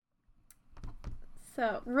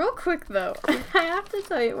So, real quick though, I have to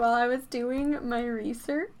tell you, while I was doing my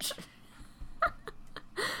research,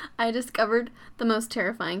 I discovered the most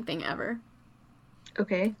terrifying thing ever.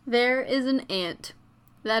 Okay. There is an ant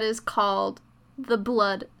that is called the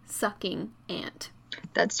blood-sucking ant.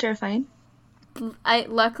 That's terrifying.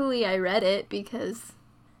 Luckily I read it because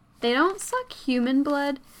they don't suck human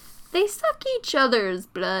blood, they suck each other's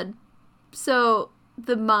blood. So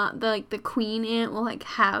the queen ant will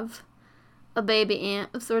have a baby ant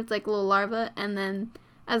of sorts, like a little larva, and then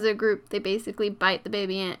as a group they basically bite the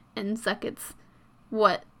baby ant and suck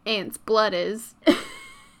what ant's blood is.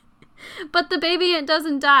 But the baby ant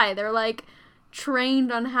doesn't die. They're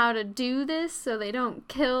trained on how to do this so they don't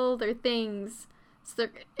kill their things. So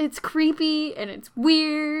it's creepy and it's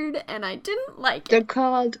weird and I didn't like it. They're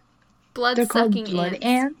called blood-sucking blood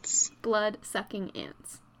ants. Blood-sucking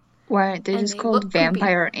ants. Why aren't they just called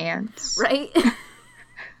vampire ants? Right?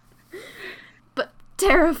 But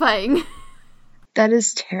terrifying. That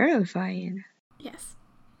is terrifying. Yes.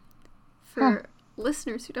 For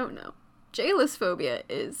listeners who don't know, Jayla's phobia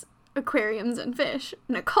is aquariums and fish.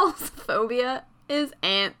 Nicole's phobia is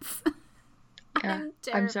ants. I'm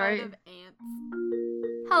terrified of ants.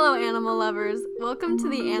 Hello, animal lovers. Welcome to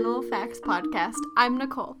the Animal Facts Podcast. I'm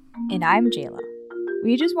Nicole. And I'm Jayla.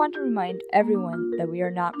 We just want to remind everyone that we are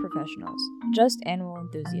not professionals, just animal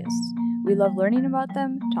enthusiasts. We love learning about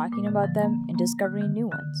them, talking about them, and discovering new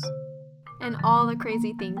ones. And all the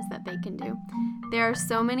crazy things that they can do. There are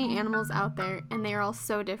so many animals out there, and they are all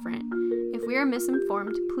so different. If we are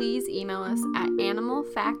misinformed, please email us at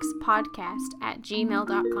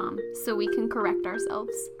animalfactspodcast@gmail.com so we can correct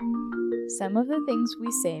ourselves. Some of the things we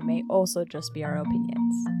say may also just be our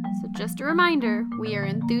opinions. So just a reminder, we are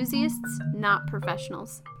enthusiasts, not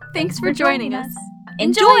professionals. Thanks for joining us.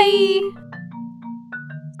 Enjoy!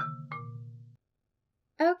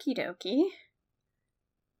 Okie dokie.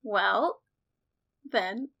 Well,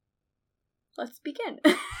 then, let's begin.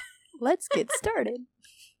 Let's get started.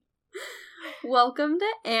 Welcome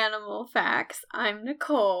to Animal Facts. I'm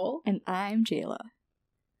Nicole. And I'm Jayla.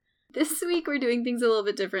 This week we're doing things a little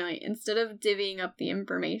bit differently. Instead of divvying up the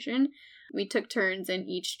information, we took turns and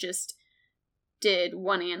each just did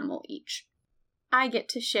one animal each. I get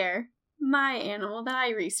to share my animal that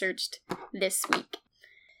I researched this week.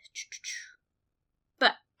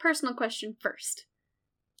 But, personal question first.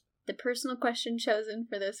 The personal question chosen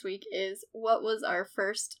for this week is, what was our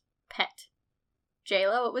first pet?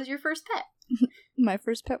 Jayla, what was your first pet? My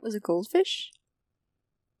first pet was a goldfish.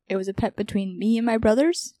 It was a pet between me and my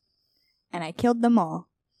brothers, and I killed them all.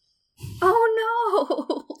 Oh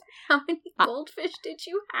no! How many goldfish did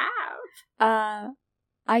you have?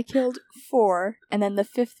 I killed 4, and then the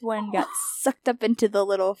 5th one got sucked up into the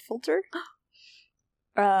little filter.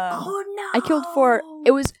 Oh no! I killed 4.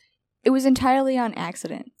 It was entirely on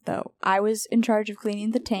accident, though. I was in charge of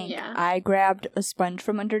cleaning the tank. Yeah. I grabbed a sponge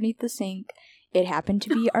from underneath the sink. It happened to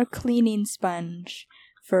be our cleaning sponge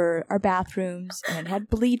for our bathrooms, and it had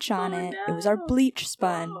bleach on it. No. It was our bleach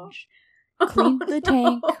sponge. Cleaned the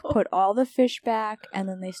tank, put all the fish back, and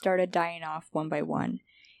then they started dying off one by one.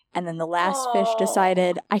 And then the last fish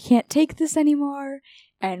decided, I can't take this anymore,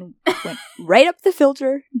 and went right up the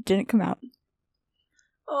filter, didn't come out.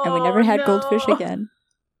 And we never had goldfish again.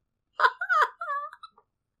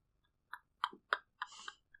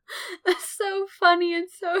 That's so funny and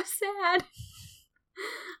so sad.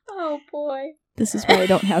 Oh boy. This is why I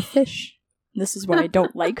don't have fish. This is why I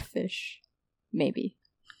don't like fish. Maybe.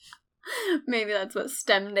 Maybe that's what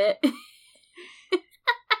stemmed it.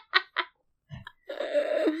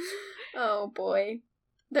 Oh boy.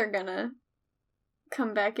 They're gonna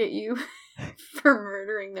come back at you for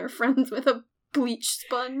murdering their friends with a bleach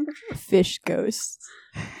sponge. Fish ghosts.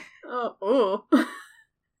 Oh.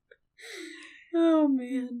 Oh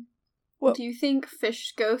man. Well, do you think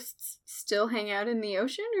fish ghosts still hang out in the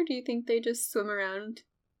ocean, or do you think they just swim around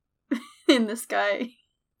in the sky?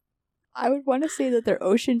 I would want to say that their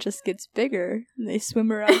ocean just gets bigger and they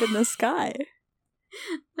swim around in the sky.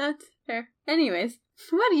 That's fair. Anyways,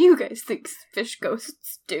 what do you guys think fish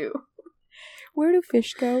ghosts do? Where do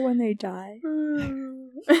fish go when they die?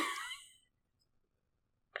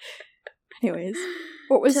 Anyways,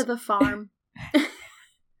 what was... To the farm.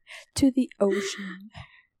 To the ocean.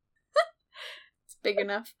 It's big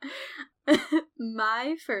enough.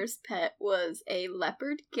 My first pet was a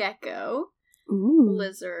leopard gecko. Ooh.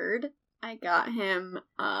 Lizard. I got him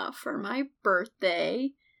for my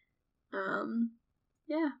birthday.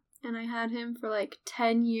 Yeah. And I had him for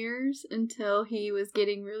 10 years until he was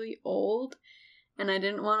getting really old. And I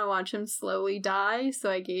didn't want to watch him slowly die,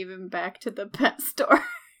 so I gave him back to the pet store.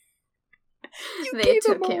 You gave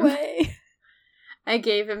him away. I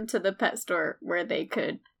gave him to the pet store where they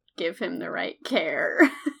could give him the right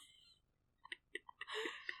care.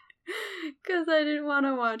 Because I didn't want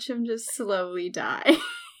to watch him just slowly die.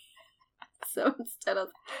 So instead of,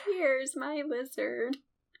 here's my lizard.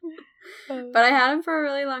 But I had him for a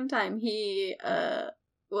really long time.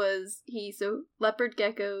 So leopard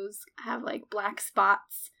geckos have like black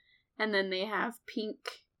spots, and then they have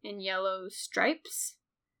pink and yellow stripes.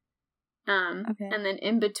 Okay. And then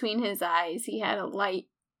in between his eyes, he had a light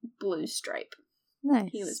blue stripe. Nice.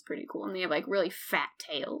 He was pretty cool, and they have like really fat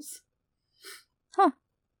tails. Huh.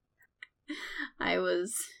 I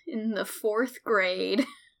was in the 4th grade,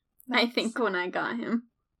 Nice. I think, when I got him.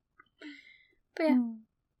 But yeah,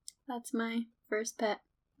 that's my first pet,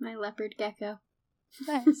 my leopard gecko.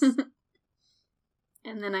 Nice.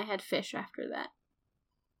 And then I had fish after that.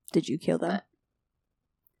 Did you kill them?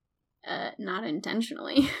 But, not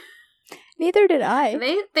intentionally. Neither did I.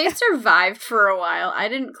 They survived for a while. I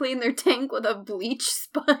didn't clean their tank with a bleach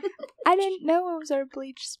sponge. I didn't know it was our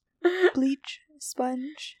bleach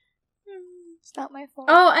sponge. It's not my fault.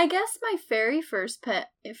 Oh, I guess my very first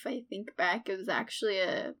pet, if I think back, it was actually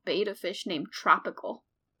a betta fish named Tropical.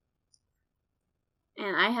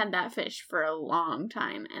 And I had that fish for a long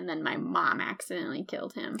time, and then my mom accidentally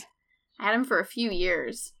killed him. I had him for a few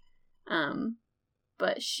years.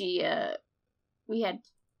 But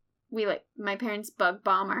my parents bug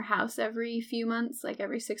bomb our house every few months, like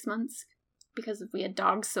every 6 months, because we had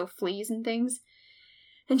dogs, so fleas and things.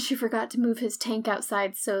 And she forgot to move his tank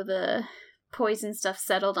outside, so the poison stuff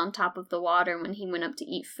settled on top of the water. When he went up to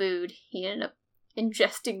eat food, he ended up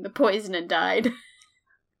ingesting the poison and died.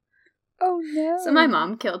 Oh no. So my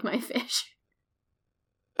mom killed my fish.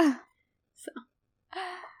 So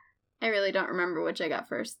I really don't remember which I got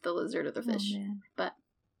first, the lizard or the fish. Oh, but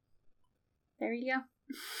there you go.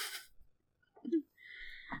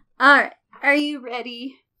 Alright, are you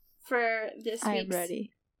ready for this I am week's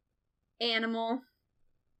ready. animal?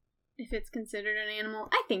 If it's considered an animal.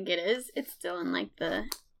 I think it is. It's still in like the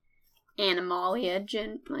Animalia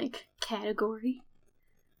category.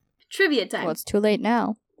 Trivia time. Well, it's too late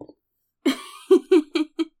now.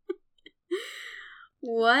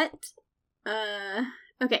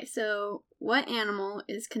 Okay, so what animal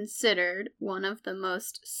is considered one of the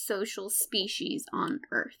most social species on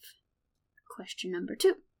Earth? Question number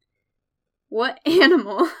 2. What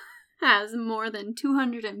animal has more than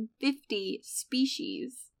 250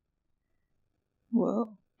 species?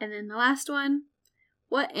 Whoa. And then the last one,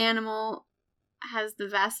 what animal has the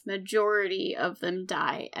vast majority of them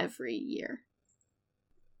die every year?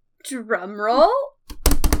 Drum roll.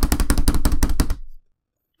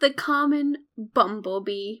 The common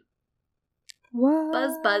bumblebee. What?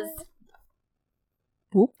 Buzz, buzz.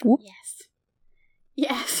 Whoop, whoop. Yes.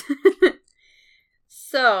 Yes.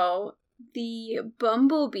 So, the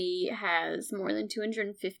bumblebee has more than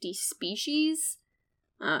 250 species.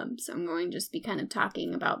 So I'm going to just be kind of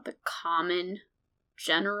talking about the common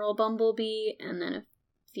general bumblebee, and then a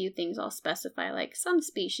few things I'll specify, like some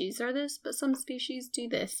species are this, but some species do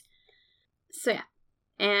this. So yeah.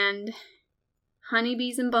 And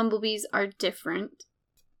honeybees and bumblebees are different,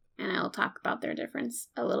 and I'll talk about their difference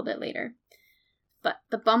a little bit later. But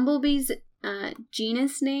the bumblebee's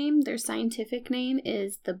genus name, their scientific name,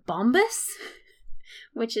 is the bombus,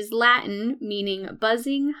 which is Latin meaning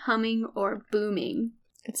buzzing, humming, or booming.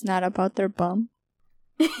 It's not about their bum.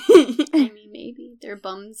 I mean, maybe their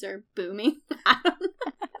bums are booming. I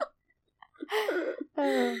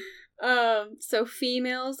don't know. So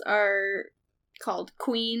females are called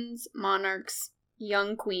queens, monarchs,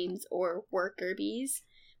 young queens, or worker bees,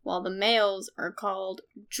 while the males are called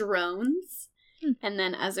drones. And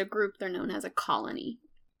then as a group, they're known as a colony.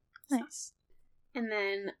 Nice. And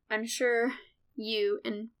then I'm sure you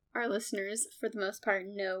and our listeners, for the most part,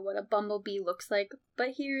 know what a bumblebee looks like, but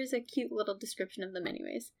here is a cute little description of them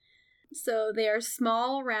anyways. So they are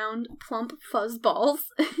small, round, plump fuzz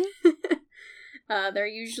balls. They're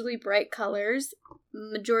usually bright colors.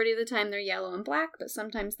 Majority of the time they're yellow and black, but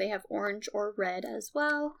sometimes they have orange or red as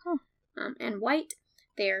well. And white.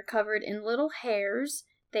 They are covered in little hairs.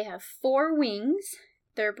 They have 4 wings.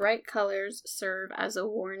 Their bright colors serve as a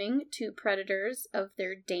warning to predators of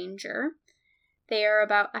their danger. They are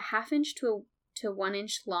about 1/2 inch to 1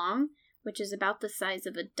 inch long, which is about the size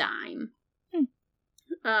of a dime.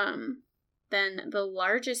 Then the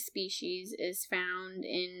largest species is found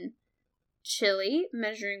in Chile,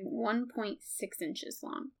 measuring 1.6 inches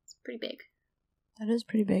long. It's pretty big. That is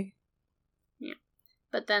pretty big. Yeah.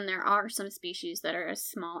 But then there are some species that are as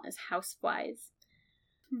small as houseflies.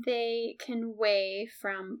 They can weigh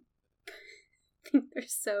from... I think they're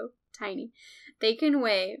so tiny. They can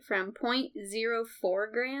weigh from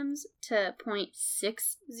 0.04 grams to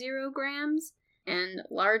 0.60 grams, and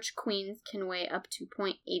large queens can weigh up to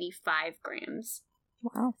 0.85 grams.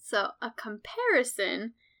 Wow. So, a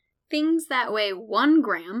comparison, things that weigh 1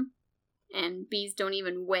 gram, and bees don't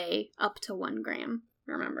even weigh up to 1 gram.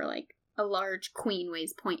 Remember, like, a large queen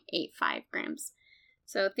weighs 0.85 grams.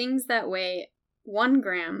 So, things that weigh 1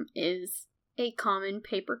 gram is a common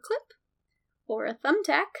paper clip, or a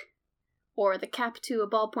thumbtack, or the cap to a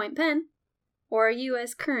ballpoint pen, or a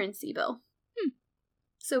U.S. currency bill.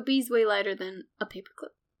 So bees weigh lighter than a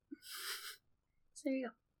paperclip. So there you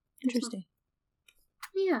go. Interesting.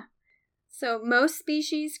 Yeah. So most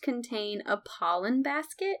species contain a pollen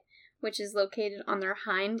basket, which is located on their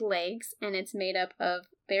hind legs, and it's made up of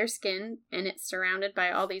bare skin, and it's surrounded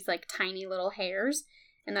by all these like tiny little hairs,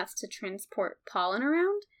 and that's to transport pollen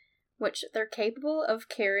around, which they're capable of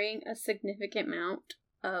carrying a significant amount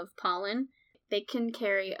of pollen. They can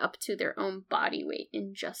carry up to their own body weight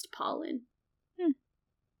in just pollen.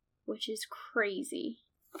 Which is crazy.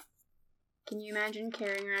 Can you imagine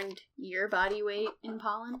carrying around your body weight in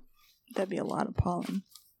pollen? That'd be a lot of pollen.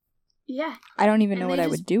 Yeah. I don't even know what I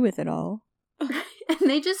would do with it all. And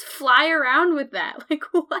they just fly around with that. Like,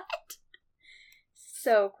 what?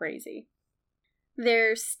 So crazy.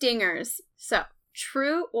 They're stingers. So,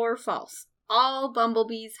 true or false? All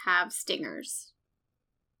bumblebees have stingers.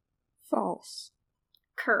 False.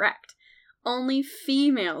 Correct. Only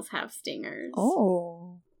females have stingers.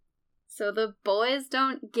 Oh. So the boys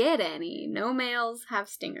don't get any. No males have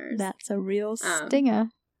stingers. That's a real stinger.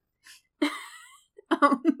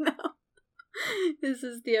 Oh no. This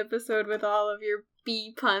is the episode with all of your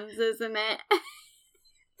bee puns, isn't it?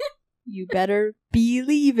 You better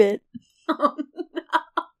believe it. Oh no.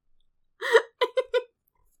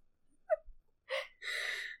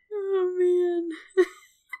 Oh man.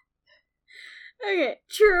 Okay,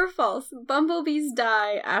 true or false? Bumblebees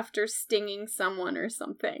die after stinging someone or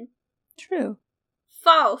something. True.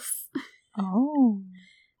 False. Oh.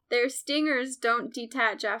 Their stingers don't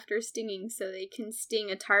detach after stinging, so they can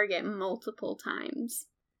sting a target multiple times.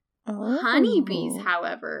 Oh. Honeybees,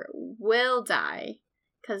 however, will die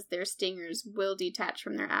because their stingers will detach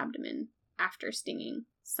from their abdomen after stinging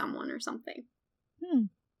someone or something.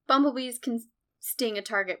 Bumblebees can sting a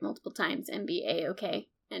target multiple times and be A-okay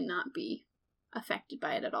and not be affected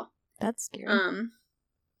by it at all. That's scary.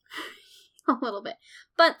 A little bit.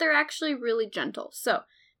 But they're actually really gentle. So,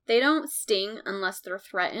 they don't sting unless they're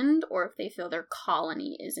threatened or if they feel their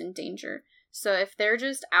colony is in danger. So, if they're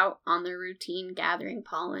just out on their routine gathering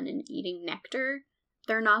pollen and eating nectar,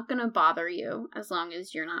 they're not going to bother you as long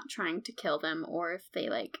as you're not trying to kill them or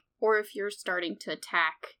if you're starting to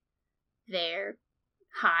attack their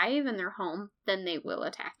hive and their home, then they will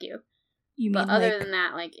attack you. You mean but other than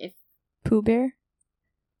that, like if Pooh Bear?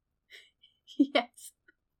 Yes.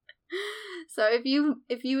 So if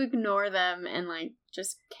you ignore them and like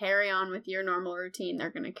just carry on with your normal routine,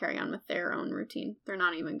 they're going to carry on with their own routine. They're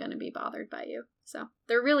not even going to be bothered by you. So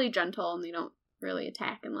they're really gentle and they don't really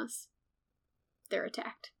attack unless they're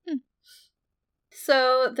attacked.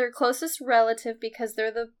 So their closest relative, because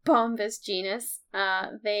they're the Bombus genus,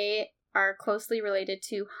 they are closely related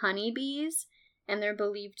to honeybees, and they're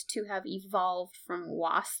believed to have evolved from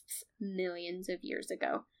wasps millions of years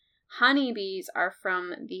ago. Honeybees are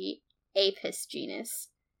from the Apis genus.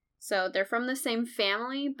 So they're from the same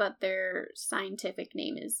family, but their scientific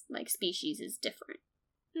name is, like, species is different.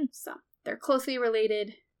 So they're closely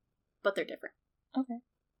related, but they're different. Okay.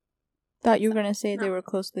 Thought you were going to say they were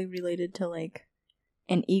closely related to, like,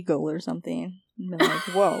 an eagle or something. And been like,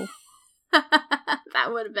 whoa.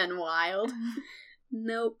 That would have been wild.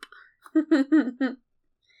 Nope.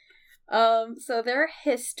 So their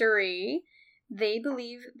history, they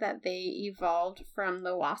believe that they evolved from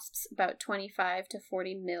the wasps about 25 to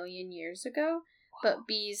 40 million years ago, but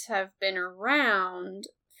bees have been around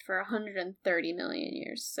for 130 million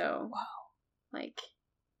years, so, like,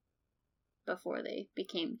 before they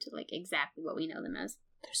became to, like, exactly what we know them as.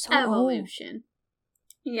 They're so evolution.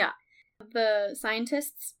 Old. Yeah. The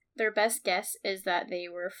scientists, their best guess is that they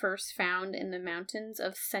were first found in the mountains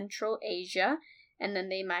of Central Asia, and then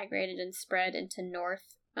they migrated and spread into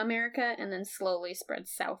North America, and then slowly spread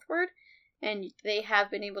southward. And they have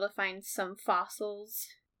been able to find some fossils,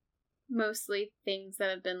 mostly things that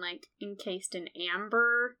have been, like, encased in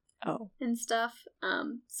amber and stuff.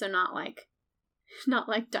 So not like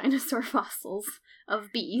dinosaur fossils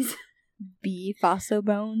of bees. Bee fossil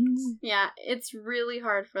bones? Yeah, it's really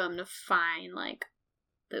hard for them to find, like,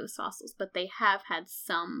 those fossils, but they have had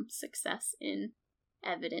some success in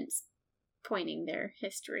evidence pointing their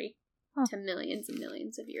history to millions and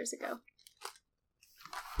millions of years ago.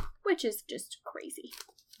 Which is just crazy.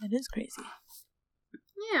 It is crazy.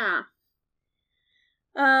 Yeah.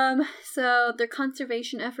 So their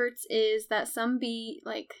conservation efforts is that some bee,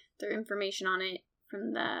 like, their information on it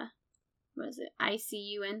from the, what is it,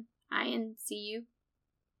 INCU? INC.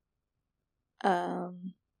 I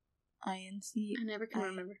never can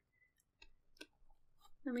remember.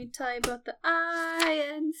 Let me tell you about the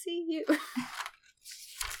INCU.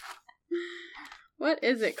 What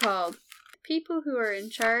is it called? People who are in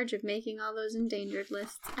charge of making all those endangered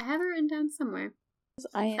lists. I have it written down somewhere.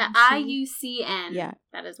 IUCN. Yeah.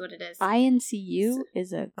 That is what it is. INCU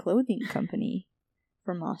is a clothing company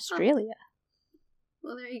from Australia.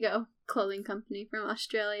 Well, there you go. Clothing company from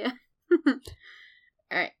Australia.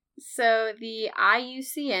 Alright. So the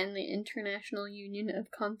IUCN, the International Union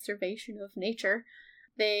of Conservation of Nature,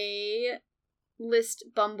 they list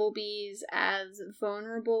bumblebees as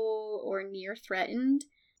vulnerable or near threatened,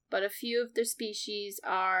 but a few of their species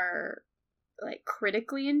are like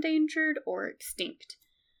critically endangered or extinct.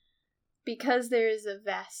 Because there is a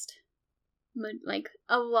vast, like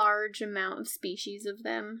a large amount of species of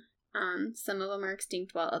them, some of them are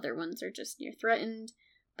extinct while other ones are just near threatened.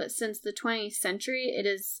 But since the 20th century, it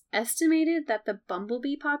is estimated that the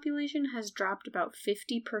bumblebee population has dropped about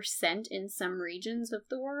 50% in some regions of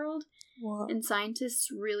the world. Whoa. And scientists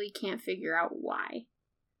really can't figure out why.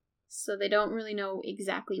 So they don't really know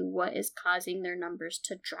exactly what is causing their numbers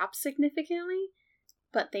to drop significantly,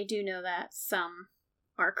 but they do know that some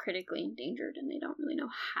are critically endangered and they don't really know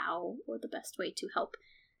how or the best way to help.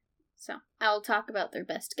 So I'll talk about their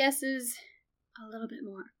best guesses a little bit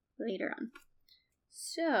more later on.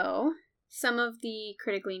 So, some of the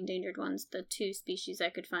critically endangered ones, the two species I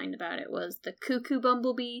could find about it was the cuckoo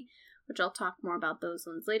bumblebee, which I'll talk more about those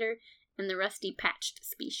ones later, and the rusty patched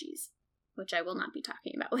species, which I will not be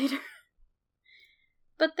talking about later.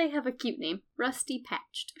 But they have a cute name, rusty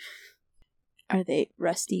patched. Are they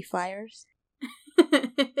rusty fires?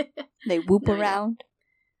 They whoop around?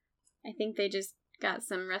 I think they just got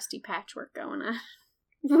some rusty patchwork going on.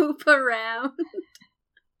 Whoop around.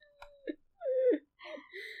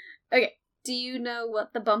 Okay, do you know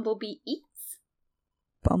what the bumblebee eats?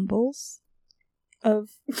 Bumbles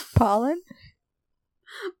of pollen?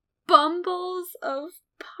 Bumbles of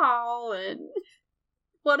pollen.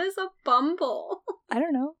 What is a bumble? I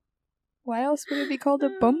don't know. Why else would it be called a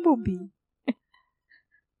bumblebee?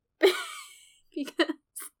 Because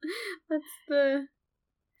that's the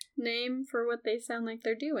name for what they sound like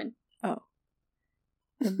they're doing. Oh.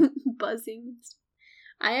 Buzzing.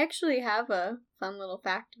 I actually have a fun little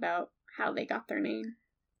fact about how they got their name.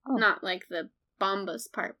 Oh. Not like the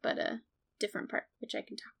bombas part, but a different part, which I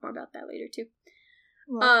can talk more about that later too.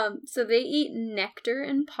 Well. So they eat nectar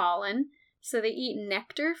and pollen. So they eat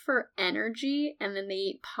nectar for energy, and then they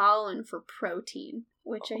eat pollen for protein,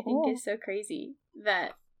 which I think is so crazy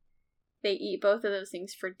that they eat both of those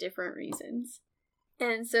things for different reasons.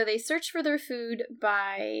 And so they search for their food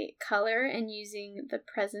by color and using the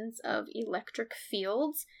presence of electric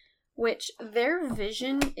fields, which their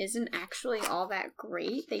vision isn't actually all that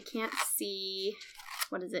great. They can't see,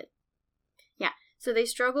 what is it? Yeah, so they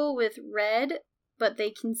struggle with red, but they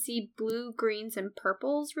can see blue, greens, and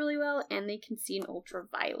purples really well, and they can see an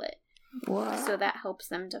ultraviolet. Wow. So that helps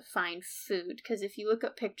them to find food, because if you look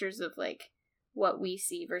at pictures of, like, what we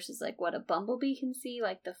see versus like what a bumblebee can see,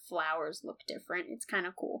 like the flowers look different. It's kind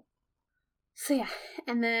of cool. So yeah,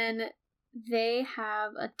 and then they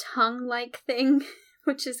have a tongue-like thing,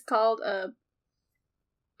 which is called a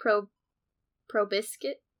proboscis. Proboscis.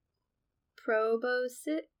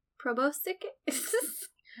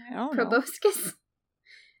 I don't know. Proboscis.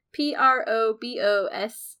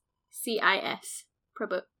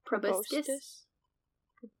 Proboscis.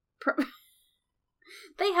 Proboscis.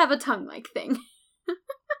 They have a tongue-like thing.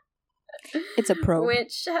 It's a probe.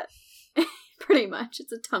 Which, pretty much,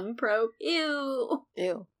 it's a tongue probe. Ew.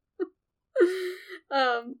 Ew.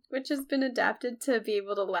 Which has been adapted to be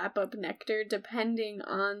able to lap up nectar depending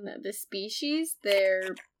on the species.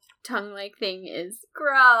 Their tongue-like thing is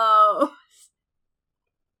gross.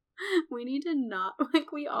 We need to not,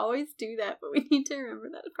 like, we always do that, but we need to remember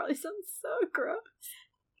that. It probably sounds so gross.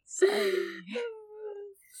 Sorry.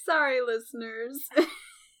 Sorry, listeners.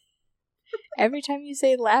 Every time you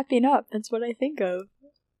say lapping up, that's what I think of.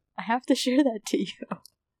 I have to share that to you.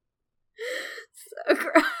 So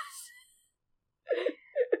gross.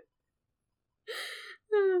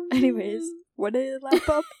 Anyways, what did it lap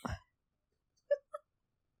up?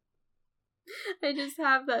 I just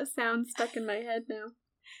have that sound stuck in my head now.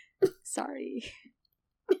 Sorry.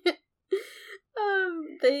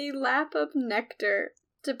 They lap up nectar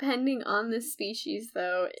depending on the species,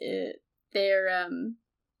 though, their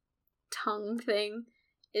tongue thing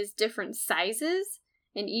is different sizes,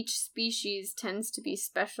 and each species tends to be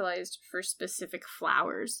specialized for specific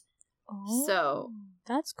flowers. Oh, so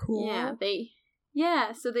that's cool.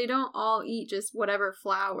 So they don't all eat just whatever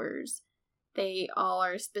flowers. They all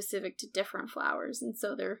are specific to different flowers, and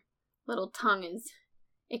so their little tongue is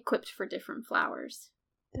equipped for different flowers.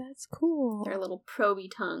 That's cool. Their little proby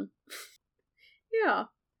tongue. Yeah.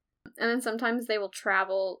 And then sometimes they will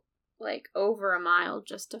travel like over a mile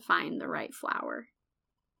just to find the right flower,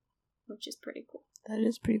 which is pretty cool. That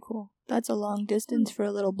is pretty cool. That's a long distance for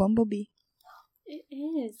a little bumblebee. It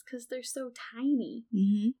is, because they're so tiny.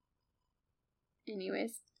 Mm-hmm.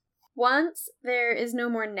 Anyways, once there is no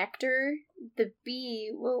more nectar, the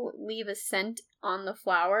bee will leave a scent on the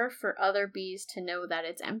flower for other bees to know that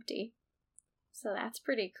it's empty. So that's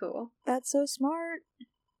pretty cool. That's so smart.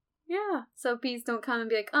 Yeah. So bees don't come and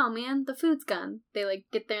be like, oh man, the food's gone. They like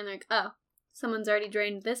get there and they're like, oh, someone's already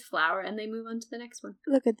drained this flower, and they move on to the next one.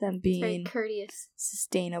 Look at them being very courteous.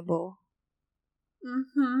 Sustainable.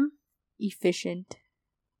 Mm-hmm. Efficient.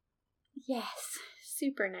 Yes.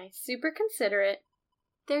 Super nice. Super considerate.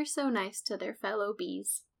 They're so nice to their fellow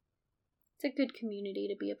bees. It's a good community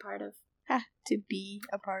to be a part of. Ha, to be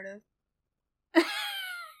a part of.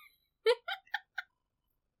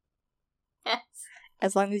 Yes.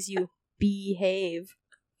 As long as you behave.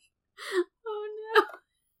 Oh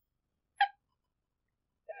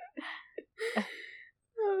no.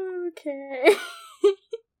 Okay.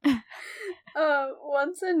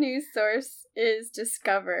 Once a new source is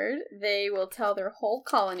discovered, they will tell their whole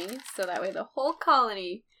colony, so that way the whole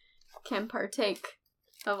colony can partake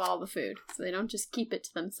of all the food. So they don't just keep it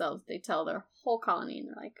to themselves, they tell their whole colony, and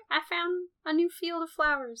they're like, I found a new field of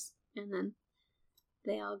flowers. And then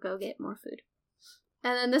they all go get more food.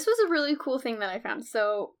 And then this was a really cool thing that I found,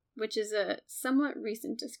 which is a somewhat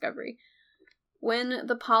recent discovery. When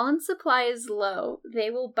the pollen supply is low, they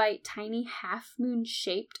will bite tiny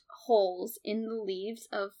half-moon-shaped holes in the leaves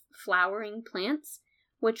of flowering plants,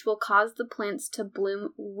 which will cause the plants to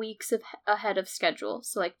bloom weeks ahead of schedule,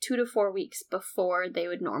 so like 2 to 4 weeks before they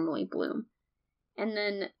would normally bloom. And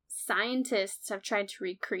then scientists have tried to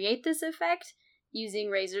recreate this effect using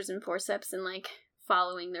razors and forceps and like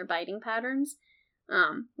following their biting patterns,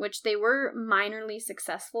 which they were minorly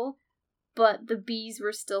successful. But the bees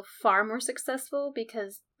were still far more successful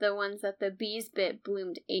because the ones that the bees bit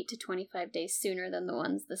bloomed 8 to 25 days sooner than the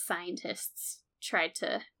ones the scientists tried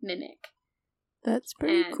to mimic. That's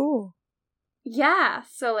pretty cool. Yeah,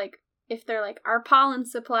 so like, if they're like, our pollen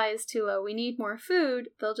supply is too low, we need more food,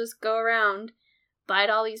 they'll just go around, bite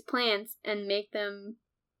all these plants, and make them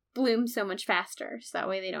bloom so much faster, so that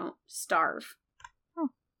way they don't starve. Oh.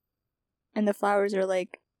 And the flowers are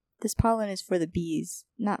like, this pollen is for the bees,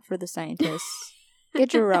 not for the scientists.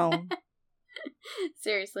 Get your own.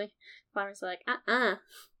 Seriously. Flowers are like,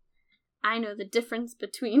 I know the difference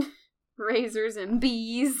between razors and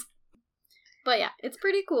bees. But yeah, it's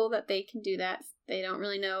pretty cool that they can do that. They don't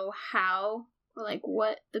really know how or like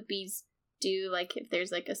what the bees do, like if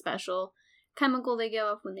there's like a special chemical they give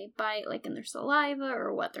off when they bite, like in their saliva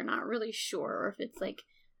or what. They're not really sure, or if it's like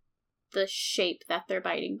the shape that they're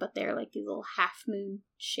biting, but they're like these little half moon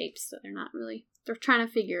shapes, so they're trying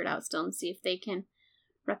to figure it out still and see if they can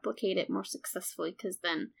replicate it more successfully, because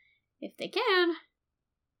then if they can,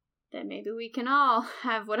 then maybe we can all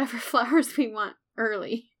have whatever flowers we want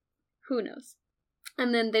early. Who knows?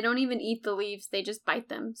 And then they don't even eat the leaves, they just bite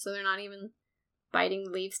them, so they're not even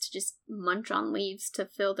biting leaves to just munch on leaves to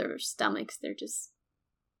fill their stomachs, they're just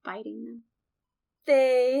biting them.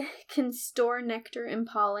 They can store nectar and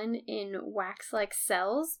pollen in wax-like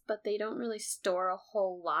cells, but they don't really store a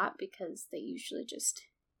whole lot because they usually just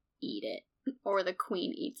eat it, or the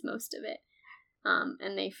queen eats most of it,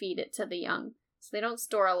 and they feed it to the young. So they don't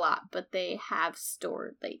store a lot, but they have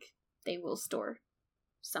stored, like, they will store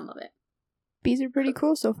some of it. Bees are pretty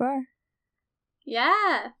cool so far.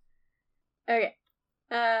 Yeah! Okay.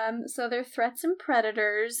 So they're threats and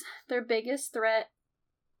predators. Their biggest threat,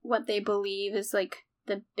 what they believe is like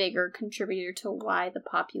the bigger contributor to why the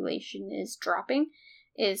population is dropping,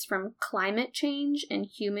 is from climate change and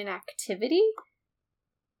human activity.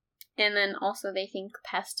 And then also they think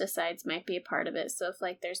pesticides might be a part of it. So if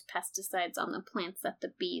like there's pesticides on the plants that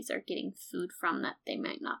the bees are getting food from, that they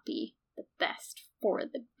might not be the best for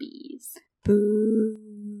the bees.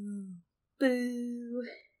 Boo. Boo.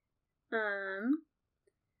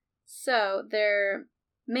 So their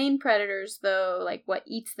main predators, though, like what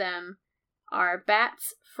eats them, are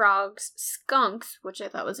bats, frogs, skunks, which I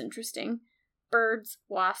thought was interesting, birds,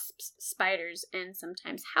 wasps, spiders, and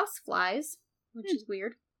sometimes houseflies. which is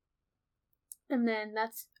weird. And then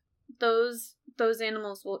those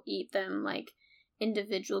animals will eat them like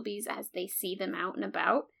individual bees as they see them out and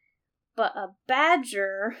about. But a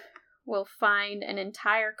badger will find an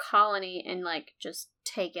entire colony and like just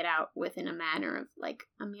take it out within a matter of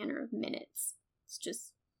minutes. It's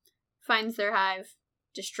just finds their hive,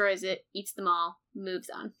 destroys it, eats them all, moves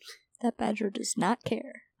on. That badger does not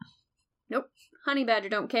care. Nope. Honey badger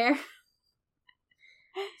don't care.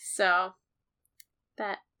 So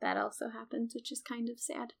that also happens, which is kind of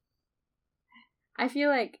sad. I feel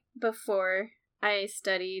like before I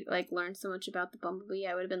studied, learned so much about the bumblebee,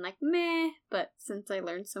 I would have been like, meh. But since I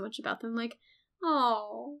learned so much about them, I'm like,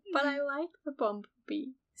 oh, but I like the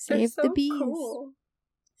bumblebee. Save so the bees. Cool.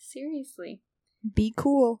 Seriously. Be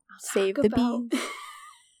cool. Save the bees.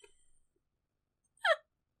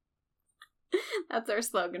 That's our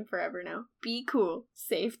slogan forever now. Be cool.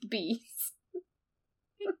 Save the bees.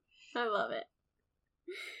 I love it.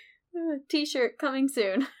 T-shirt coming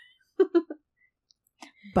soon.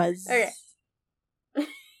 Buzz. Okay.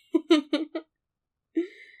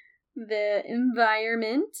 The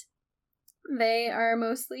environment. They are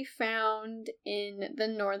mostly found in the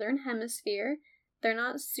northern hemisphere. They're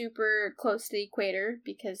not super close to the equator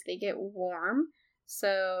because they get warm.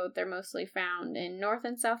 So they're mostly found in North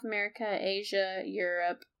and South America, Asia,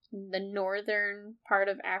 Europe, the northern part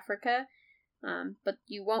of Africa. But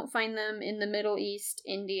you won't find them in the Middle East,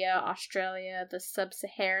 India, Australia, the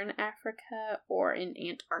sub-Saharan Africa, or in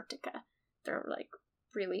Antarctica. They're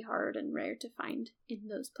really hard and rare to find in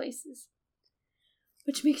those places.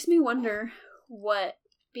 Which makes me wonder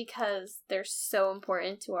because they're so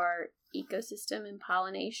important to our ecosystem and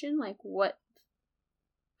pollination, what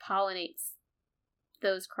pollinates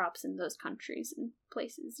those crops in those countries and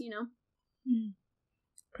places,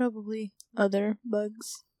 Probably other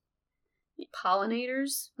bugs.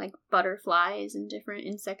 Pollinators, like butterflies and different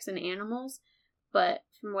insects and animals. But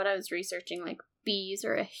from what I was researching, bees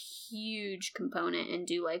are a huge component and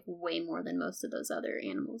do way more than most of those other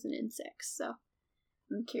animals and insects. So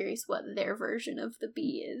I'm curious what their version of the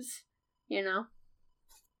bee is,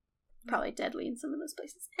 Probably deadly in some of those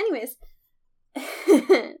places. Anyways.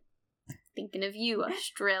 Thinking of you,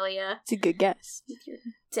 Australia. It's a good guess. With your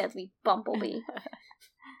deadly bumblebee.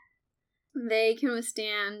 They can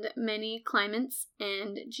withstand many climates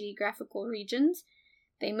and geographical regions.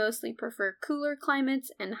 They mostly prefer cooler climates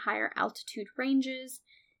and higher altitude ranges.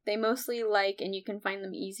 They mostly and you can find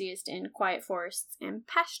them easiest in quiet forests and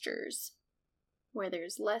pastures, where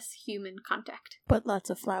there's less human contact. But lots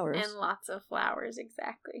of flowers. And lots of flowers,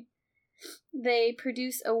 exactly. They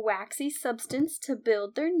produce a waxy substance to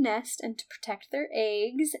build their nest and to protect their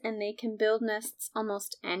eggs, and they can build nests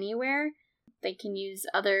almost anywhere. They can use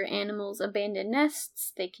other animals' abandoned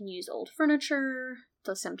nests. They can use old furniture.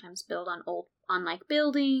 They'll sometimes build on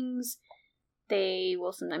buildings. They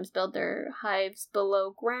will sometimes build their hives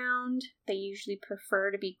below ground. They usually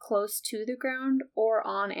prefer to be close to the ground or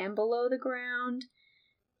on and below the ground.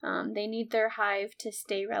 They need their hive to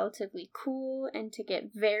stay relatively cool and to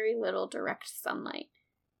get very little direct sunlight,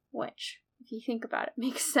 which, if you think about it,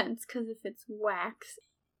 makes sense, because if it's wax,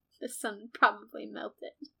 the sun would probably melt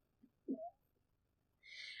it.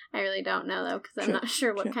 I really don't know, though, because I'm not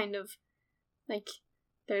sure what kind of,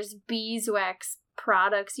 there's beeswax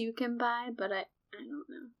products you can buy, but I don't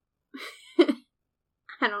know.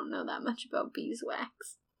 I don't know that much about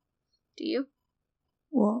beeswax. Do you?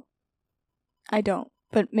 Well, I don't.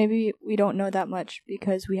 But maybe we don't know that much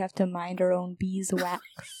because we have to mind our own beeswax.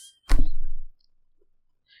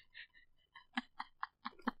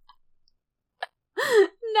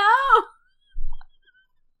 No!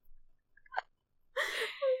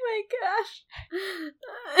 Oh my gosh.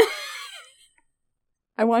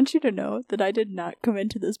 I want you to know that I did not come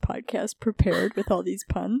into this podcast prepared with all these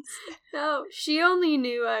puns. No, she only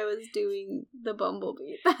knew I was doing the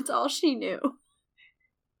bumblebee. That's all she knew.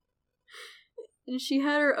 And she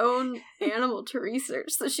had her own animal to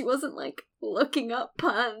research, so she wasn't, looking up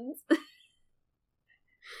puns.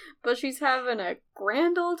 But she's having a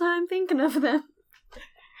grand old time thinking of them.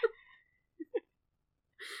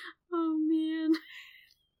 Oh, man.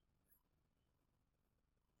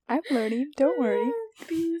 I'm learning, don't worry.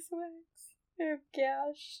 Beeswax. Oh,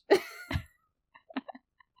 gosh.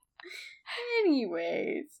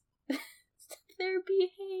 Anyways. Their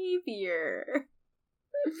behavior.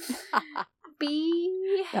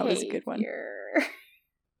 Behavior. That was a good one.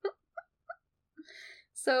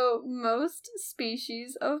 So, most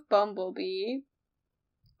species of bumblebee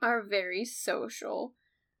are very social,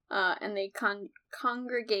 and they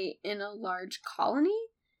congregate in a large colony,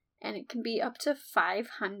 and it can be up to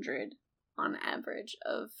 500 on average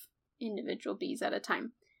of individual bees at a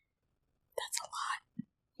time. That's a lot.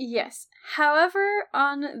 Yes. However,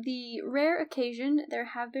 on the rare occasion, there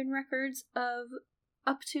have been records of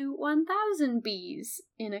up to 1,000 bees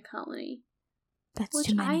in a colony. That's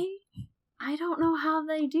too many. I don't know how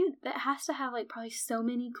they do. That has to have, like, probably so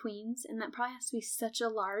many queens, and that probably has to be such a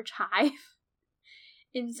large hive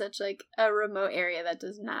in such, like, a remote area that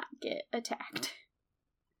does not get attacked.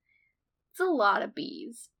 It's a lot of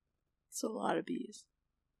bees. It's a lot of bees.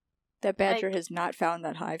 That badger has not found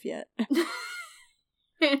that hive yet.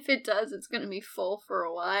 If it does, it's going to be full for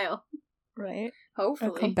a while. Right?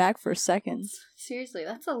 Hopefully. I'll come back for seconds. Seriously,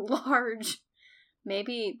 that's a large...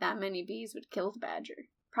 Maybe that many bees would kill the badger.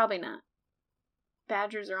 Probably not.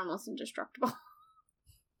 Badgers are almost indestructible.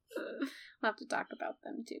 We'll have to talk about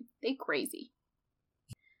them too. They crazy.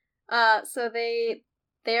 So they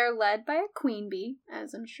are led by a queen bee,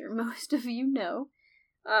 as I'm sure most of you know.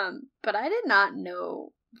 But I did not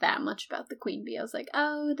know that much about the queen bee. I was like,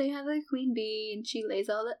 oh, they have a queen bee, and she lays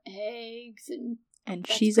all the eggs, and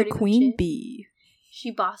she's a queen bee.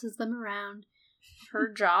 She bosses them around. Her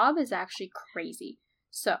job is actually crazy.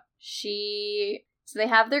 So they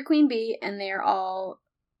have their queen bee, and they are all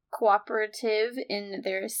cooperative in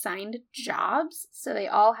their assigned jobs. So they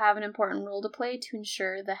all have an important role to play to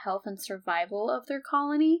ensure the health and survival of their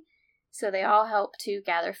colony. So they all help to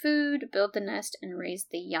gather food, build the nest, and raise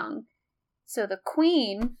the young. So the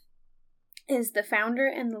queen is the founder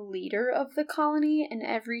and the leader of the colony, and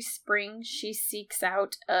every spring she seeks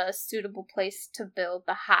out a suitable place to build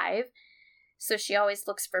the hive. So she always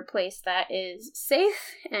looks for a place that is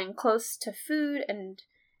safe and close to food, and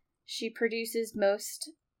she produces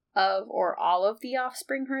most of or all of the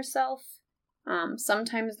offspring herself.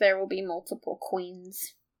 Sometimes there will be multiple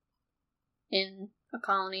queens in a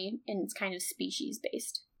colony, and it's kind of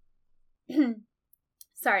species-based.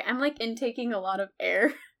 Sorry, I'm like intaking a lot of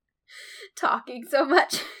air talking so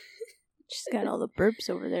much. She's got all the burps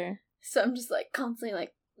over there. So I'm just like constantly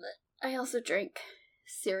like, I also drank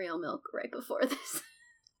cereal milk right before this.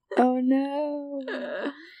 Oh no.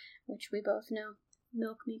 Which we both know.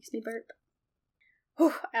 Milk makes me burp.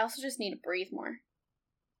 Whew, I also just need to breathe more.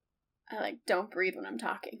 I don't breathe when I'm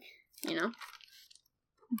talking, you know?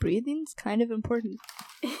 Breathing's kind of important.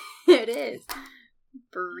 It is.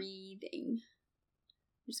 Breathing.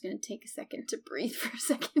 I'm just gonna take a second to breathe for a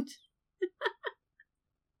second.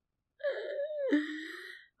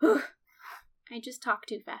 I just talk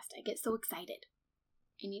too fast. I get so excited.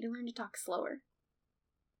 I need to learn to talk slower.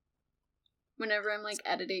 Whenever I'm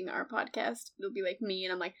editing our podcast, it'll be me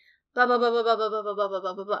and I'm blah blah blah blah blah blah blah blah blah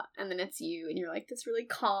blah blah blah, and then it's you and you're this really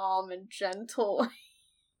calm and gentle.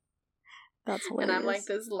 That's hilarious. And I'm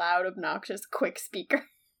this loud, obnoxious, quick speaker.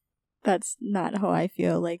 That's not how I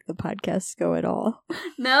feel the podcasts go at all.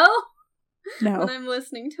 No? No. When I'm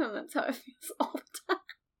listening to them, that's how it feels all the time.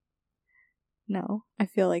 No, I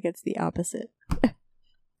feel like it's the opposite.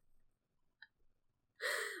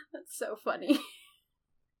 That's so funny.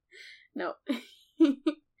 No.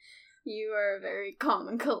 You are a very calm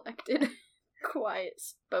and collected, quiet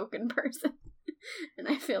spoken person. And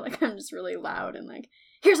I feel like I'm just really loud and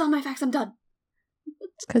here's all my facts, I'm done.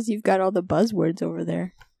 It's because you've got all the buzzwords over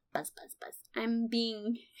there. Buzz, buzz, buzz. I'm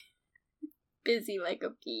being busy like a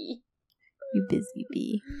bee. You busy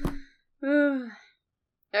bee.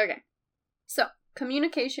 Okay. So,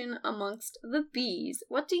 communication amongst the bees.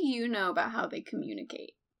 What do you know about how they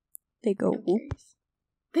communicate? They go whoop.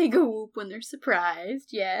 They go whoop when they're surprised,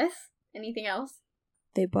 yes. Anything else?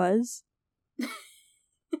 They buzz.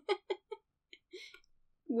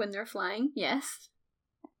 When they're flying, yes.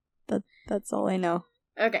 That's all I know.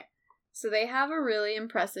 Okay. So they have a really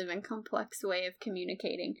impressive and complex way of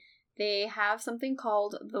communicating. They have something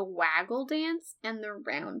called the waggle dance and the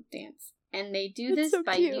round dance. And they do this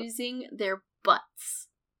by using their butts.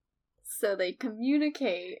 So they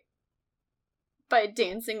communicate by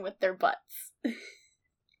dancing with their butts.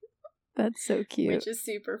 That's so cute. Which is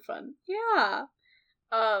super fun. Yeah.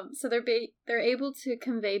 So they're able to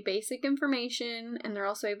convey basic information, and they're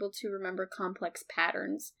also able to remember complex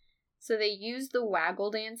patterns. So they use the waggle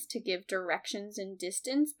dance to give directions and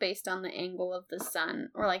distance based on the angle of the sun,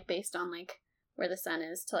 or based on where the sun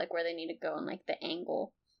is to where they need to go and the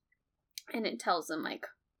angle. And it tells them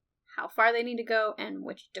how far they need to go and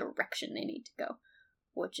which direction they need to go,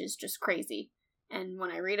 which is just crazy. And when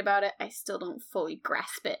I read about it, I still don't fully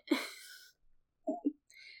grasp it.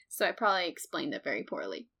 So I probably explained it very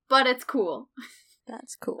poorly, but it's cool.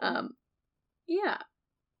 That's cool. Yeah.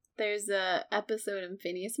 There's a episode in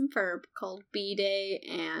Phineas and Ferb called Bee Day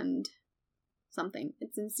and something.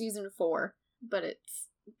 It's in season 4, but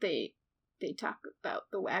they they talk about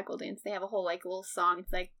the waggle dance. They have a whole, like, little song.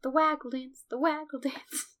 It's like, the waggle dance, the waggle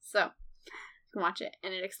dance. So, you can watch it.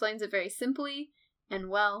 And it explains it very simply and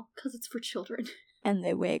well, because it's for children. And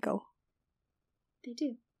they waggle. They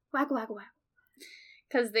do. Waggle, waggle, waggle.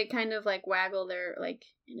 Because they kind of, like, waggle their, like,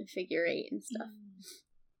 in a figure 8 and stuff.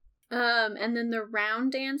 And then the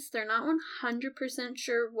round dance, they're not 100%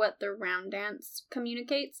 sure what the round dance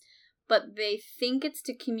communicates, but they think it's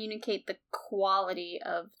to communicate the quality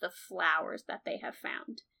of the flowers that they have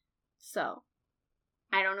found. So,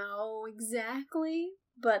 I don't know exactly,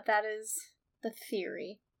 but that is the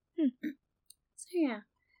theory. So yeah,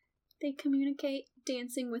 they communicate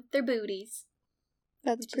dancing with their booties.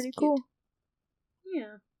 That's pretty cool.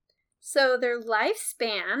 Yeah. So their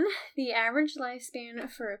lifespan, the average lifespan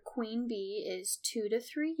for a queen bee is 2 to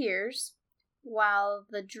 3 years, while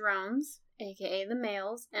the drones, aka the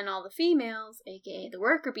males, and all the females, aka the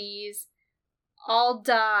worker bees, all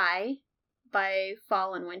die by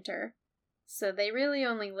fall and winter. So they really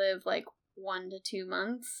only live like 1 to 2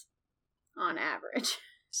 months on average.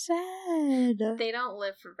 Sad. They don't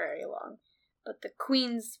live for very long, but the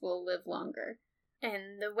queens will live longer.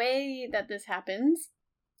 And the way that this happens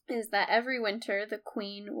is that every winter the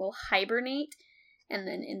queen will hibernate, and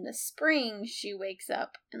then in the spring she wakes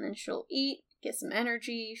up, and then she'll eat, get some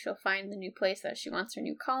energy, she'll find the new place that she wants her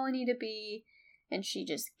new colony to be, and she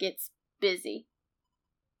just gets busy.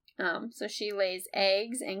 So she lays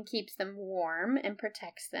eggs and keeps them warm and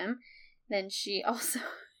protects them. Then she also,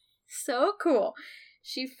 so cool,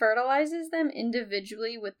 she fertilizes them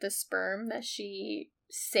individually with the sperm that she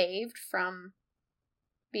saved from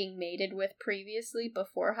being mated with previously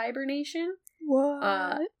before hibernation.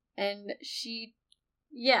 What? And she,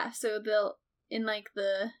 yeah, so they'll, in like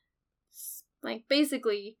the, like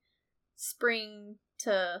basically spring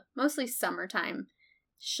to mostly summertime,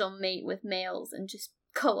 she'll mate with males and just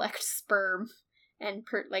collect sperm and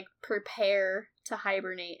prepare to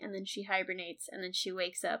hibernate, and then she hibernates, and then she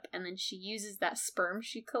wakes up, and then she uses that sperm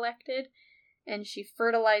she collected, and she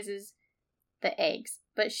fertilizes the eggs.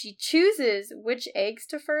 But she chooses which eggs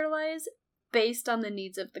to fertilize based on the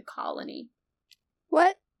needs of the colony.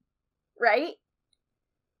 What? Right?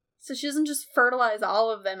 So she doesn't just fertilize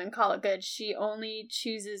all of them and call it good. She only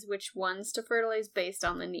chooses which ones to fertilize based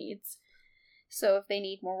on the needs. So if they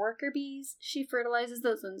need more worker bees, she fertilizes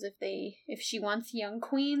those ones. If she wants young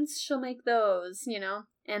queens, she'll make those, you know?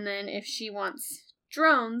 And then if she wants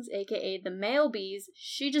drones, aka the male bees,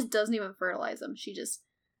 she just doesn't even fertilize them. She just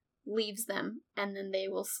leaves them, and then they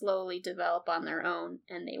will slowly develop on their own,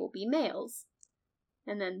 and they will be males.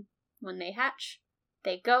 And then when they hatch,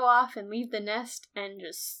 they go off and leave the nest and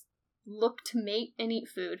just look to mate and eat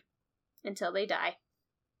food until they die.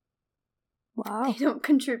 Wow. They don't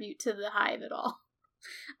contribute to the hive at all,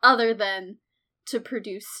 other than to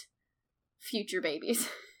produce future babies.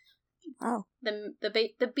 Wow.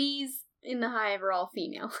 The bees in the hive are all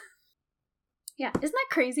female. Yeah, isn't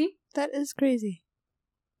that crazy? That is crazy.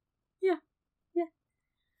 Yeah.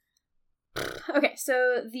 Okay,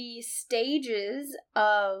 so the stages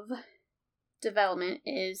of development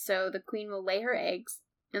is, so the queen will lay her eggs,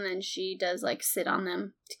 and then she does, like, sit on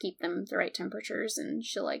them to keep them the right temperatures, and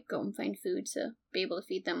she'll, like, go and find food to be able to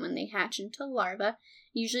feed them when they hatch into larvae. It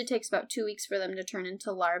usually takes about 2 weeks for them to turn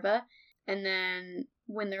into larvae, and then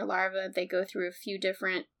when they're larvae, they go through a few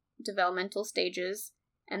different developmental stages,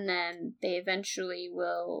 and then they eventually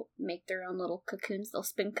will make their own little cocoons. They'll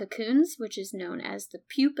spin cocoons, which is known as the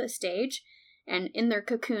pupa stage, and in their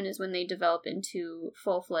cocoon is when they develop into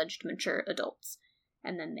full-fledged mature adults.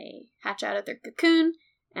 And then they hatch out of their cocoon,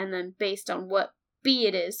 and then based on what bee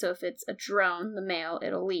it is, so if it's a drone, the male,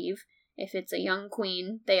 it'll leave. If it's a young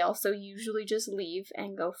queen, they also usually just leave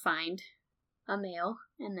and go find a male,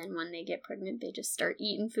 and then when they get pregnant, they just start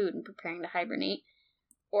eating food and preparing to hibernate.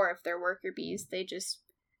 Or if they're worker bees, they just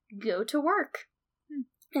go to work.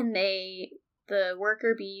 And the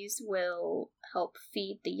worker bees will help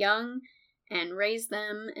feed the young and raise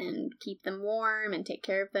them and keep them warm and take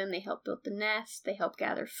care of them. They help build the nest, they help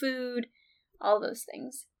gather food, all those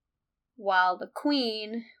things. While the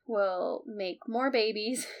queen will make more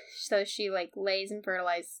babies, so she like lays and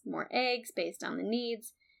fertilizes more eggs based on the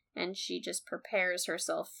needs, and she just prepares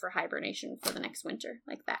herself for hibernation for the next winter,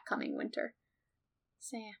 like that coming winter.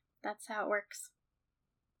 So yeah, that's how it works.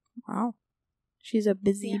 Wow. She's a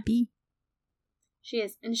busy bee. She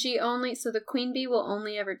is. And so the queen bee will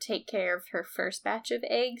only ever take care of her first batch of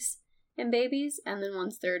eggs and babies, and then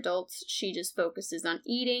once they're adults, she just focuses on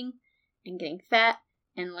eating and getting fat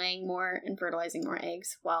and laying more and fertilizing more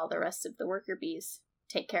eggs, while the rest of the worker bees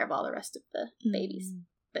take care of all the rest of the babies.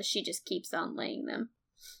 But she just keeps on laying them.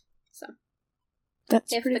 So,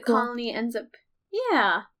 That's if pretty the cool. colony ends up...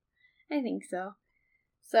 Yeah, I think so.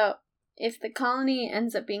 So, if the colony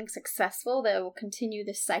ends up being successful, they will continue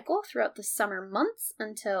this cycle throughout the summer months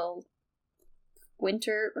until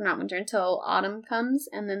until autumn comes,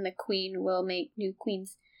 and then the queen will make new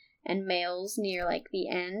queens and males near, like, the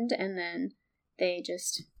end, and then they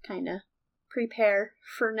just kind of prepare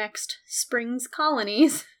for next spring's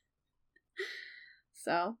colonies.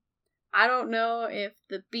 So, I don't know if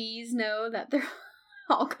the bees know that they're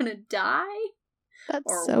all gonna die. That's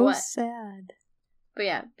or so what. sad. But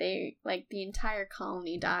yeah, they, like, the entire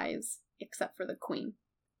colony dies except for the queen.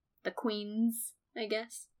 The queens, I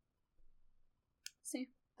guess. See?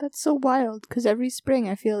 That's so wild, because every spring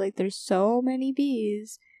I feel like there's so many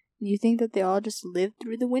bees, and you think that they all just live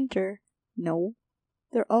through the winter. No.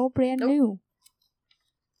 They're all brand new.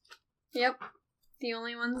 Yep. The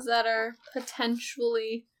only ones that are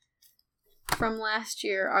potentially from last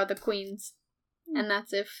year are the queens. And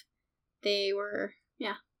that's if they were,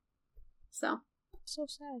 So. So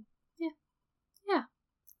sad. Yeah.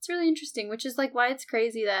 It's really interesting, which is, like, why it's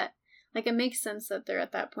crazy that, like, it makes sense that they're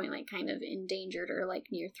at that point, like, kind of endangered or, like,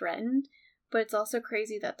 near threatened. But it's also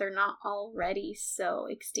crazy that they're not already so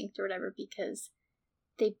extinct or whatever, because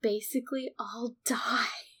they basically all die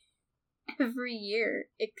every year,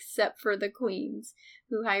 except for the queens,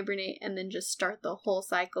 who hibernate and then just start the whole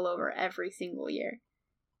cycle over every single year.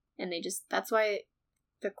 And that's why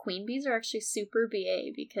the queen bees are actually super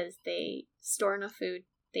BA, because they store enough food,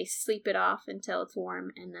 they sleep it off until it's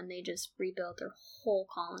warm, and then they just rebuild their whole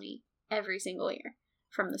colony every single year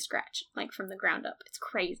from the scratch, like from the ground up. It's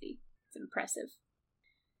crazy. It's impressive.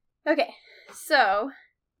 Okay, so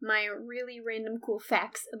my really random cool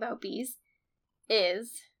facts about bees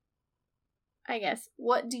is, I guess,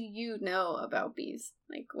 what do you know about bees?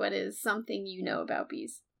 Like, what is something you know about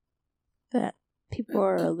bees? That people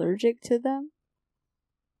are allergic to them?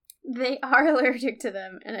 They are allergic to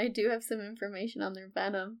them, and I do have some information on their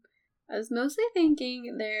venom. I was mostly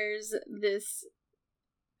thinking there's this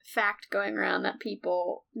fact going around that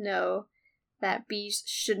people know that bees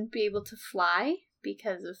shouldn't be able to fly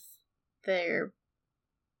because of their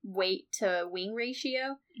weight to wing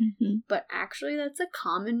ratio, but actually that's a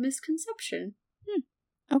common misconception.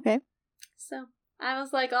 Okay. So I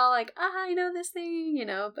was like, I know this thing,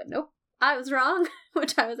 but nope, I was wrong,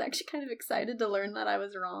 which I was actually kind of excited to learn that I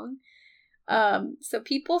was wrong. So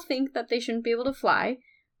people think that they shouldn't be able to fly,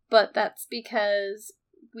 but that's because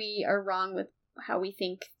we are wrong with how we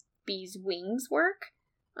think bees' wings work.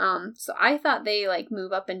 So I thought they, like,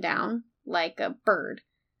 move up and down like a bird,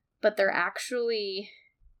 but they're actually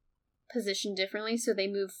positioned differently, so they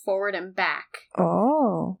move forward and back.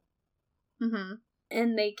 Oh.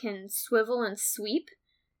 And they can swivel and sweep,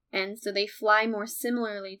 and so they fly more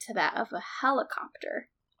similarly to that of a helicopter.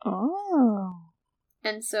 Oh.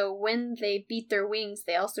 And so when they beat their wings,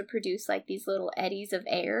 they also produce, like, these little eddies of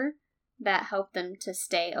air that help them to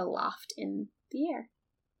stay aloft in the air.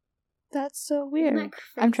 That's so weird. Isn't that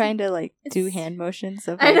crazy? I'm trying to, like, do hand motions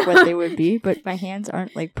of, like, what they would be, but my hands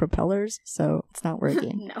aren't, like, propellers, so it's not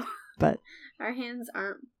working. No. But our hands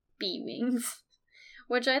aren't bee wings,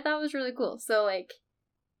 which I thought was really cool. So, like,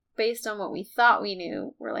 based on what we thought we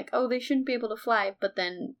knew, we're like, oh, they shouldn't be able to fly, but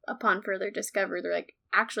then upon further discovery, they're like,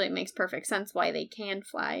 actually, it makes perfect sense why they can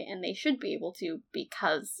fly, and they should be able to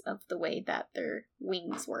because of the way that their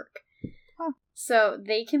wings work. Huh. So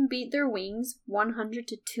they can beat their wings 100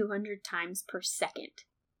 to 200 times per second.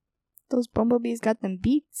 Those bumblebees got them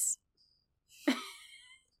beats.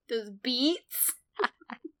 Those beats?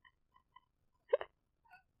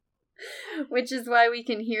 Which is why we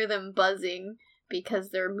can hear them buzzing, because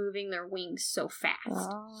they're moving their wings so fast.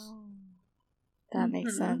 Oh. That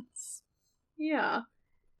makes sense. Yeah.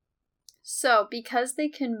 So, because they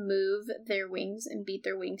can move their wings and beat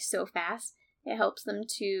their wings so fast, it helps them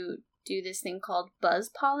to do this thing called buzz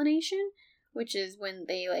pollination, which is when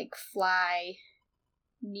they, like, fly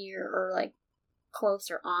near or, like,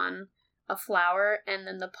 closer on a flower, and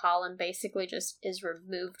then the pollen basically just is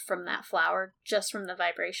removed from that flower just from the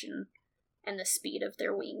vibration and the speed of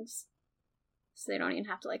their wings. So they don't even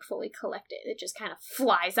have to, like, fully collect it. It just kind of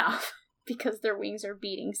flies off because their wings are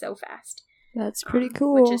beating so fast. That's pretty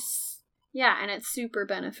cool. Which is, yeah, and it's super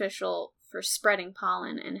beneficial for spreading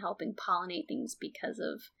pollen and helping pollinate things because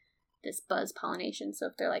of this buzz pollination. So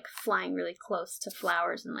if they're, like, flying really close to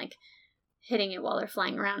flowers and, like, hitting it while they're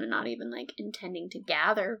flying around and not even, like, intending to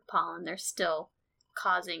gather pollen, they're still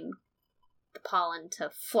causing the pollen to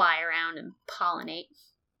fly around and pollinate,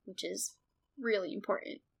 which is really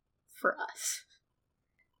important for us.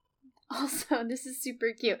 Also, this is super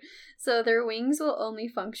cute. So their wings will only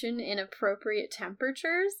function in appropriate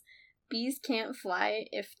temperatures, bees can't fly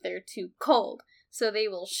if they're too cold, so they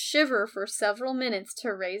will shiver for several minutes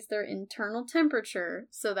to raise their internal temperature,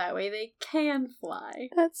 so that way they can fly.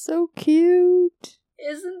 That's so cute.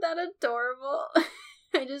 Isn't that adorable?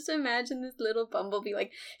 I just imagine this little bumblebee,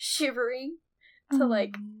 like, shivering to,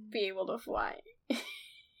 like, be able to fly.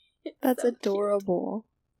 That's so adorable.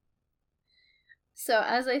 Cute. So,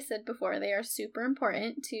 as I said before, they are super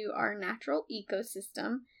important to our natural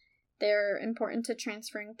ecosystem. They're important to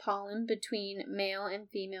transferring pollen between male and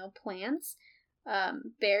female plants.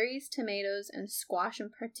 Berries, tomatoes, and squash in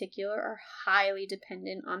particular are highly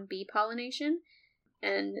dependent on bee pollination.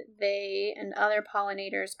 And they and other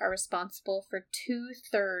pollinators are responsible for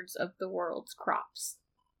 2/3 of the world's crops.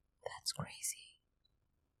 That's crazy.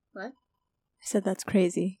 What? I said that's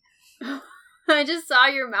crazy. I just saw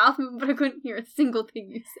your mouth move, but I couldn't hear a single thing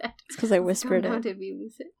you said. It's because I whispered How it. did we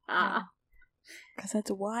lose it? Because that's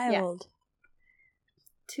wild.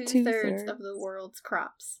 Yeah. 2/3 of the world's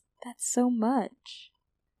crops. That's so much.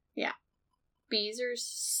 Yeah. Bees are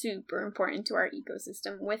super important to our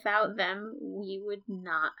ecosystem. Without them, we would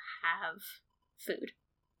not have food.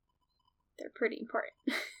 They're pretty important.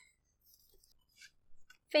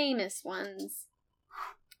 Famous ones.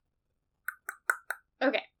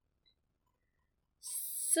 Okay.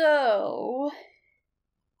 So,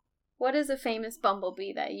 what is a famous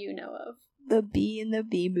bumblebee that you know of? The Bee in the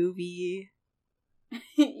Bee movie.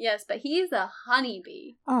 Yes, but he's a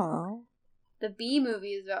honeybee. Oh. The Bee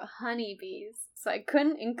movie is about honeybees, so I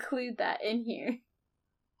couldn't include that in here.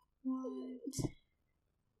 What?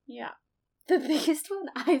 Yeah. The biggest one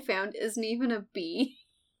I found isn't even a bee.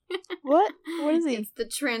 What? What is he? It's the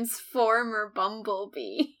Transformer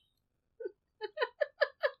Bumblebee.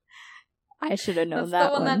 I should have known That's that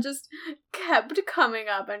the one one. that just kept coming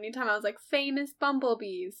up anytime I was like, famous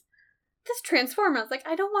bumblebees. This Transformer, I was like,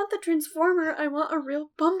 I don't want the Transformer, I want a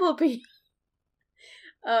real bumblebee.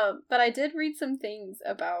 But I did read some things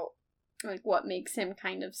about like what makes him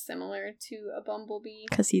kind of similar to a bumblebee.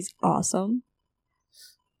 Because he's awesome.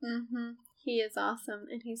 Mm-hmm. He is awesome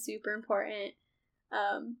and he's super important.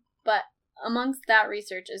 But amongst that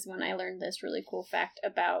research is when I learned this really cool fact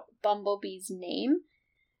about bumblebee's name.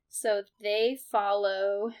 So they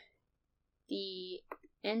follow the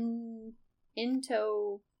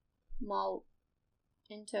entomological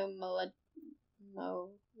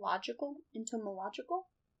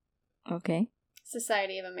Okay.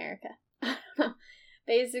 Society of America. I don't know.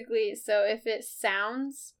 Basically, so if it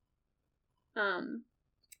sounds,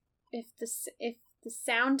 if the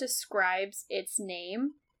sound describes its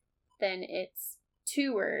name, then it's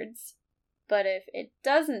 2 words. But if it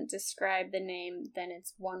doesn't describe the name, then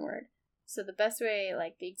it's 1 word. So the best way,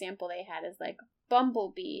 like the example they had is like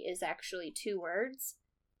bumblebee is actually 2 words.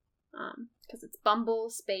 Because it's bumble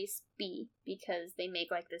space bee, because they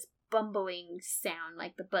make like this bumbling sound,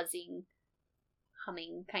 like the buzzing,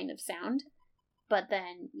 humming kind of sound. But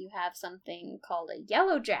then you have something called a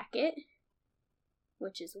yellow jacket,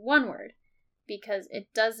 which is 1 word, because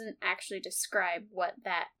it doesn't actually describe what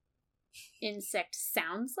that insect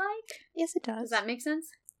sounds like. Yes, it does. Does that make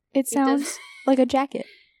sense? It sounds like a jacket.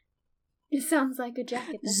 It sounds like a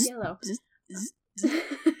jacket that's yellow.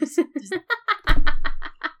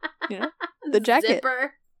 You know? The jacket.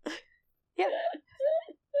 Zipper. Yep.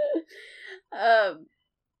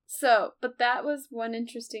 But that was one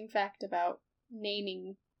interesting fact about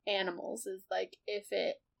naming animals is like if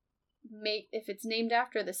it's named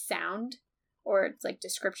after the sound or it's like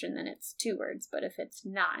description, then it's 2 words. But if it's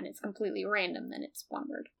not and it's completely random, then it's 1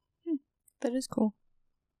 word. That is cool.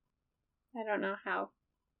 I don't know how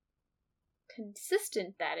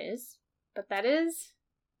consistent that is, but that is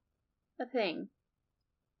a thing.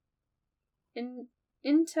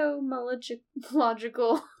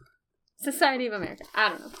 Entomological Society of America. I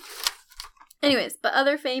don't know. Anyways, but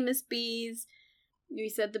other famous bees, we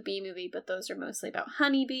said the Bee movie, but those are mostly about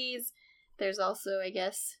honeybees. There's also, I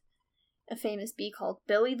guess, a famous bee called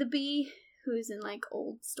Billy the Bee, who's in like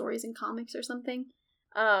old stories and comics or something.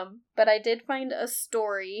 But I did find a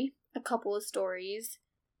couple of stories.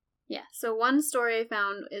 Yeah, so one story I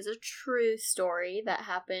found is a true story that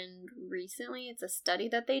happened recently. It's a study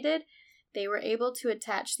that they did. They were able to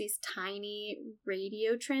attach these tiny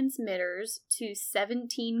radio transmitters to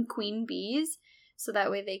 17 queen bees, so that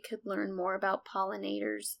way they could learn more about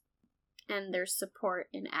pollinators and their support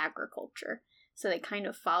in agriculture. So they kind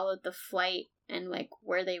of followed the flight and like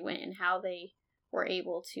where they went and how they were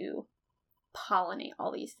able to pollinate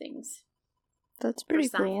all these things. That's pretty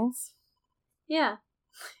cool. Yeah.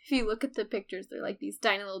 If you look at the pictures, they're like these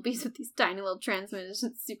tiny little bees with these tiny little transmitters.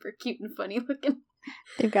 It's super cute and funny looking.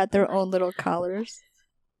 They've got their own little collars.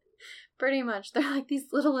 Pretty much. They're like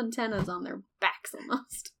these little antennas on their backs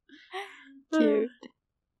almost. Cute.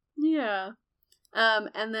 Yeah.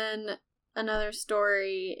 And then another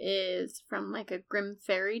story is from like a grim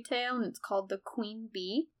fairy tale, and it's called The Queen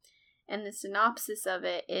Bee. And the synopsis of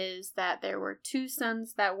it is that there were 2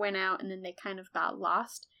 sons that went out, and then they kind of got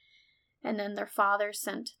lost. And then their father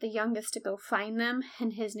sent the youngest to go find them,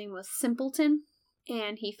 and his name was Simpleton.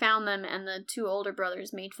 And he found them, and the 2 older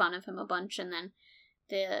brothers made fun of him a bunch, and then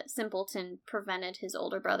the Simpleton prevented his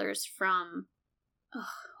older brothers from...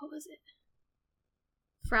 what was it?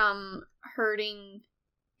 From hurting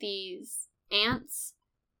these ants,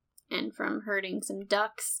 and from hurting some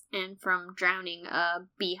ducks, and from drowning a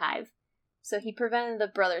beehive. So he prevented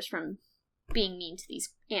the brothers from being mean to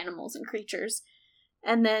these animals and creatures.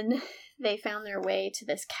 And then they found their way to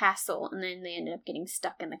this castle, and then they ended up getting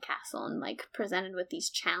stuck in the castle and, like, presented with these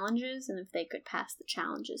challenges, and if they could pass the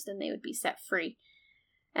challenges, then they would be set free.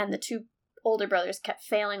 And the 2 older brothers kept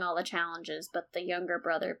failing all the challenges, but the younger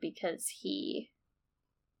brother, because he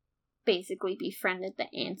basically befriended the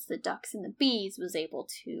ants, the ducks, and the bees, was able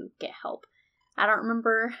to get help. I don't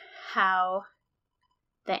remember how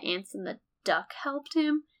the ants and the duck helped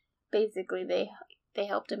him. Basically, they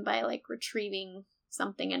helped him by, like, retrieving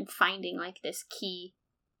something and finding, like, this key.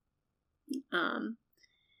 And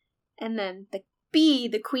then the bee,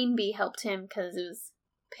 the queen bee, helped him because it was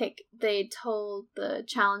they told the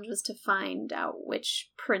challenge was to find out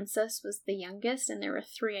which princess was the youngest, and there were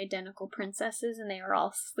 3 identical princesses, and they were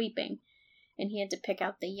all sleeping. And he had to pick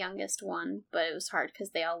out the youngest one, but it was hard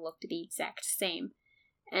because they all looked the exact same.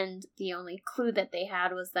 And the only clue that they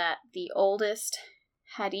had was that the oldest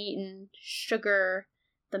had eaten sugar,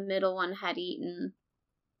 the middle one had eaten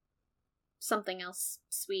something else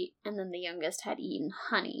sweet, and then the youngest had eaten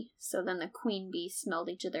honey. So then the queen bee smelled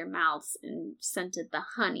each of their mouths and scented the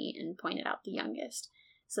honey and pointed out the youngest.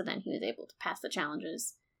 So then he was able to pass the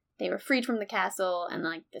challenges. They were freed from the castle, and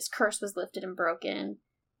like this curse was lifted and broken,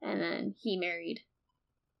 and then he married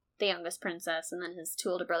the youngest princess, and then his 2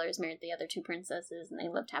 older brothers married the other 2 princesses, and they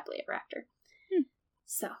lived happily ever after.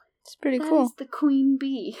 So it's pretty that cool. is the queen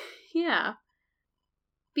bee. Yeah.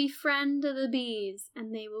 Befriend the bees,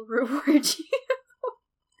 and they will reward you.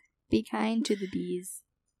 Be kind to the bees.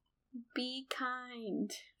 Be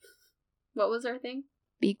kind. What was our thing?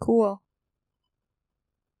 Be cool.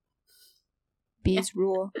 Bees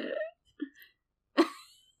rule.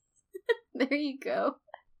 There you go.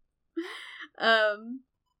 And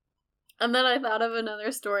then I thought of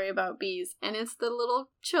another story about bees, and it's the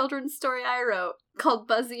little children's story I wrote called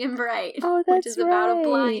Buzzy and Bright. Oh, that's which is about a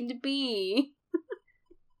blind bee.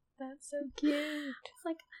 That's so cute. It's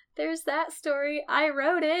like, there's that story. I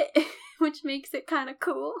wrote it, which makes it kind of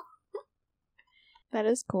cool. That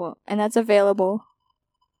is cool. And that's available.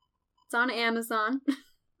 It's on Amazon.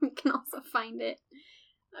 You can also find it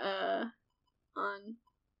on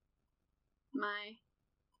my...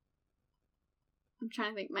 I'm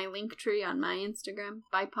trying to think, my link tree on my Instagram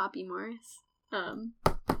by Poppy Morris.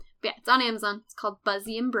 But yeah, it's on Amazon. It's called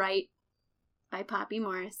Buzzy and Bright by Poppy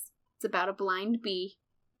Morris. It's about a blind bee.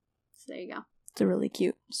 So there you go. It's a really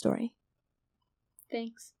cute story.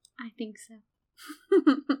 Thanks. I think so.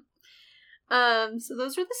 So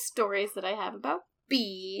those are the stories that I have about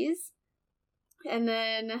bees. And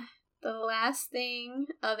then the last thing,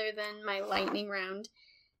 other than my lightning round,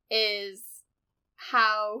 is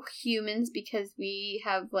how humans, because we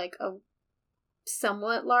have like a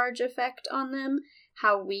somewhat large effect on them,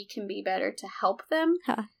 how we can be better to help them,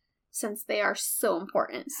 since they are so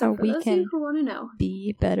important. So for those of you who want to know,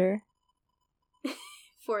 be better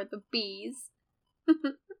for the bees,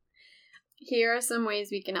 here are some ways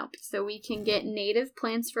we can help. So we can get native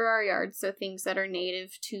plants for our yard, so things that are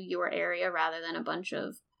native to your area rather than a bunch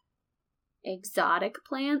of exotic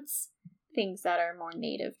plants, things that are more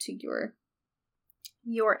native to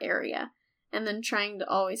your area, and then trying to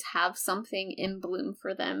always have something in bloom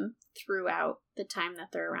for them throughout the time that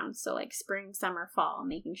they're around. So like spring, summer, fall,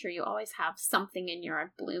 making sure you always have something in your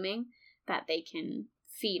yard blooming that they can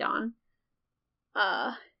feed on.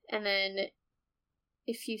 And then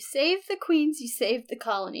if you save the queens, you save the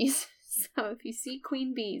colonies. So if you see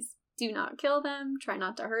queen bees, do not kill them, try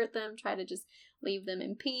not to hurt them, try to just leave them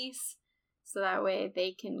in peace. So that way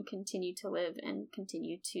they can continue to live and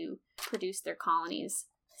continue to produce their colonies.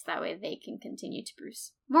 So that way they can continue to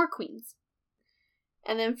produce more queens.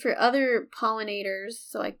 And then for other pollinators,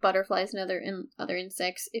 so like butterflies and other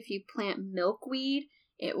insects, if you plant milkweed,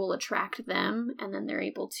 it will attract them, and then they're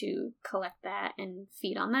able to collect that and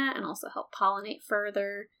feed on that and also help pollinate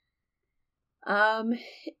further.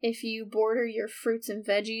 If you border your fruits and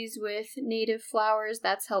veggies with native flowers,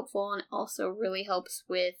 that's helpful, and it also really helps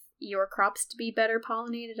with your crops to be better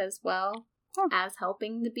pollinated as well as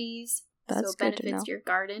helping the bees. That's so it good to benefits know. your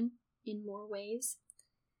garden in more ways.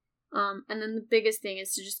 And then the biggest thing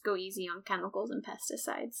is to just go easy on chemicals and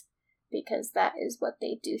pesticides, because that is what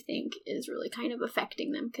they do think is really kind of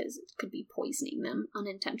affecting them, because it could be poisoning them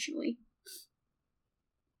unintentionally.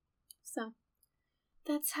 So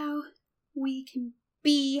that's how we can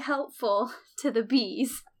be helpful to the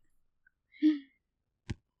bees.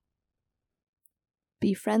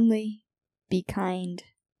 Be friendly. Be kind.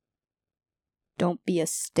 Don't be a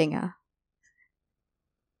stinger.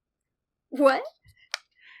 What?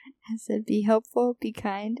 I said be helpful, be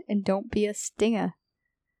kind, and don't be a stinger.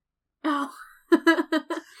 Oh.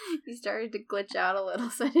 You started to glitch out a little,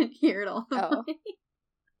 so I didn't hear it all the way.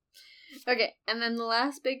 Okay, and then the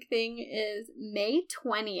last big thing is May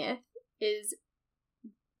 20th is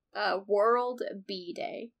World Bee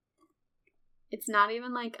Day. It's not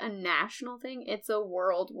even like a national thing, it's a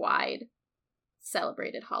worldwide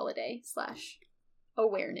celebrated holiday /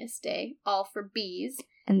 awareness day, all for bees.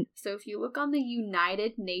 And so if you look on the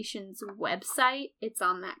United Nations website, it's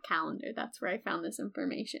on that calendar. That's where I found this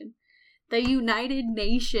information. The United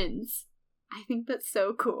Nations. I think that's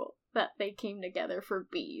so cool that they came together for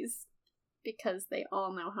bees, because they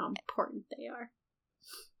all know how important they are.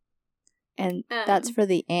 And that's for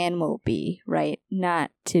the animal bee, right?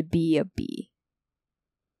 Not to be a bee.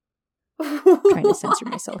 Trying to censor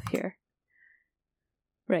myself here.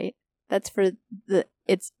 Right? That's for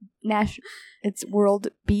it's World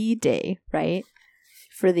Bee Day, right?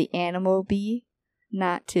 For the animal bee,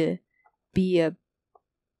 not to be a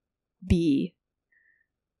bee.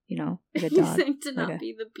 You know, like a dog. You're saying to not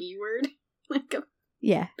be the B word? Like a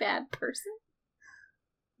bad person?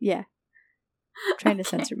 Yeah. Trying to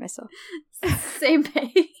censor myself. Same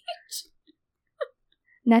page.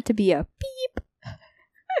 Not to be a beep.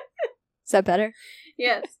 Is that better?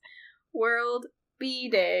 Yes. World Bee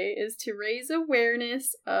Day is to raise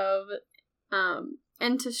awareness of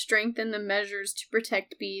and to strengthen the measures to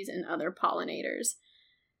protect bees and other pollinators.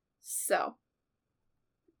 So,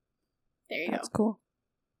 there you go. That's cool.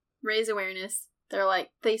 Raise awareness.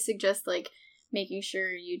 They suggest making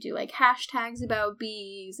sure you do hashtags about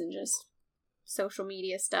bees and just social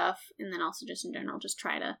media stuff, and then also just in general just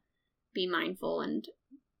try to be mindful and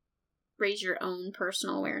raise your own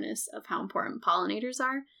personal awareness of how important pollinators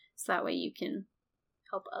are, so that way you can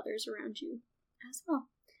help others around you as well.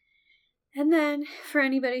 And then for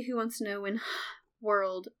anybody who wants to know when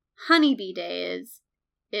World Honeybee Day is,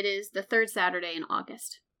 it is the third Saturday in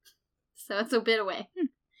August. So it's a bit away.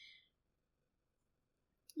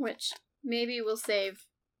 Which maybe we'll save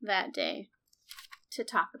that day to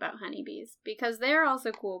talk about honeybees, because they're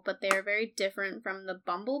also cool, but they're very different from the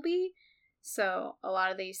bumblebee, so a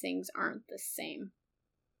lot of these things aren't the same.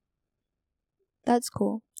 That's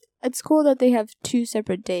cool. It's cool that they have 2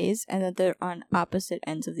 separate days and that they're on opposite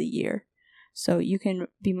ends of the year. So you can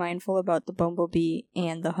be mindful about the bumblebee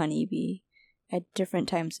and the honeybee at different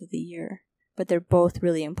times of the year, but they're both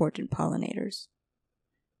really important pollinators.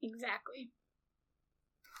 Exactly.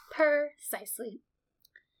 Precisely.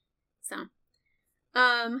 So,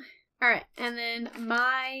 alright, and then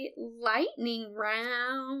my lightning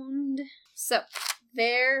round. So,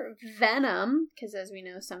 their venom, because as we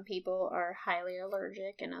know, some people are highly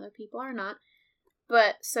allergic and other people are not.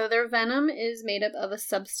 But, so their venom is made up of a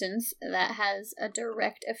substance that has a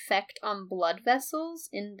direct effect on blood vessels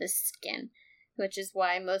in the skin, which is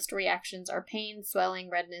why most reactions are pain, swelling,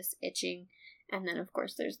 redness, itching, and then of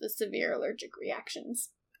course there's the severe allergic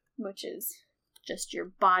reactions, which is just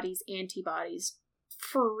your body's antibodies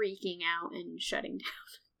freaking out and shutting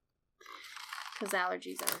down. Because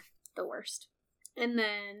allergies are the worst. And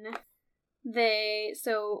then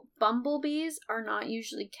so bumblebees are not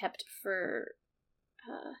usually kept for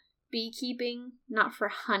beekeeping, not for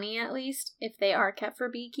honey at least. If they are kept for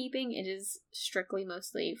beekeeping, it is strictly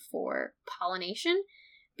mostly for pollination,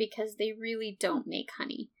 because they really don't make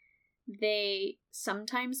honey. They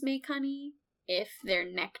sometimes make honey if their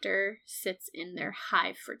nectar sits in their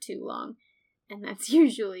hive for too long, and that's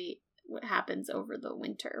usually what happens over the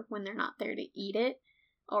winter when they're not there to eat it,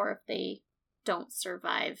 or if they don't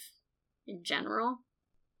survive in general.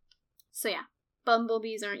 So yeah,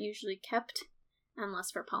 bumblebees aren't usually kept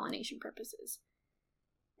unless for pollination purposes.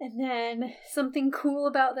 And then something cool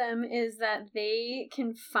about them is that they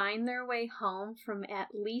can find their way home from at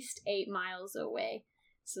least 8 miles away.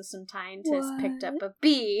 So some scientists picked up a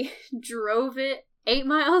bee, drove it 8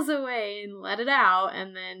 miles away and let it out,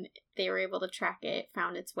 and then they were able to track it,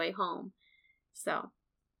 found its way home. So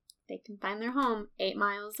they can find their home 8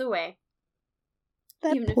 miles away.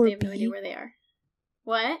 That even poor if they have no bee. idea where they are.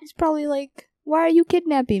 What? It's probably Why are you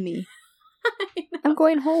kidnapping me? I'm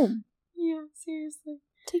going home. Yeah, seriously.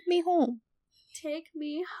 Take me home. Take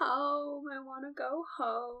me home. I want to go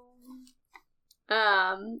home.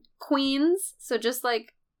 Queens. So just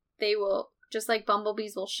like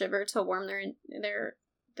bumblebees will shiver to warm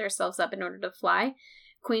their selves up in order to fly,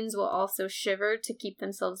 queens will also shiver to keep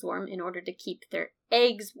themselves warm in order to keep their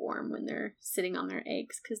eggs warm when they're sitting on their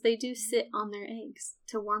eggs, because they do sit on their eggs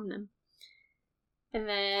to warm them. And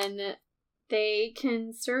then they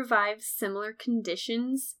can survive similar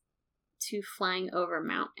conditions to flying over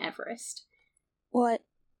Mount Everest. What?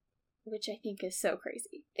 Which I think is so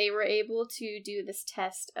crazy. They were able to do this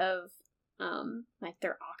test of like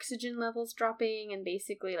their oxygen levels dropping and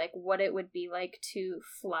basically like what it would be like to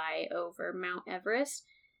fly over Mount Everest.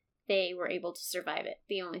 They were able to survive it.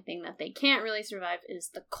 The only thing that they can't really survive is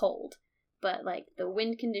the cold. But like the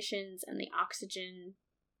wind conditions and the oxygen,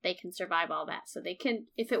 they can survive all that. So they can,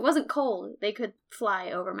 if it wasn't cold, they could fly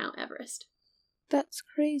over Mount Everest. That's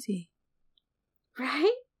crazy.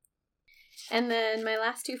 Right? And then my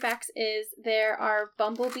last two facts is there are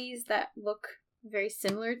bumblebees that look very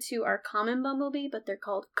similar to our common bumblebee, but they're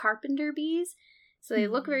called carpenter bees. So they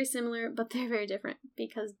look very similar, but they're very different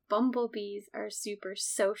because bumblebees are super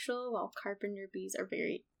social while carpenter bees are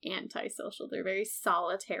very antisocial. They're very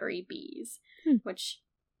solitary bees, which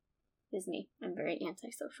is me. I'm very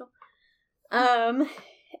antisocial. And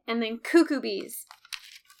then cuckoo bees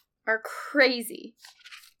are crazy.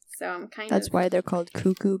 So I'm That's why they're called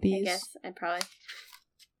cuckoo bees? I guess I'd probably...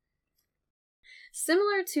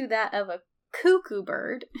 Similar to that of a cuckoo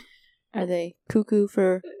bird. Are they cuckoo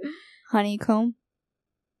for honeycomb?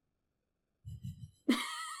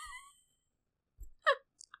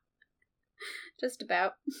 Just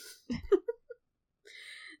about.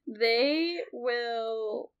 They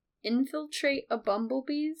will infiltrate a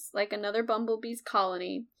bumblebee's, like another bumblebee's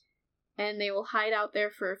colony, and they will hide out there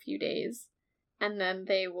for a few days. And then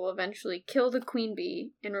they will eventually kill the queen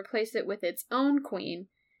bee and replace it with its own queen.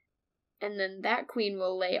 And then that queen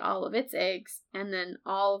will lay all of its eggs, and then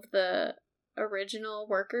all of the original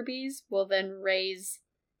worker bees will then raise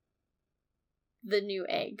the new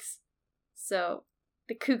eggs. So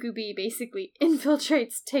the cuckoo bee basically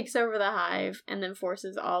infiltrates, takes over the hive, and then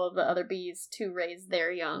forces all of the other bees to raise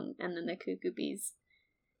their young, and then the cuckoo bees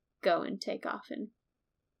go and take off and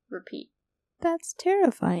repeat. That's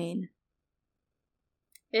terrifying.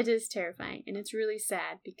 It is terrifying, and it's really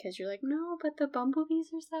sad because you're like, no, but the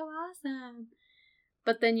bumblebees are so awesome.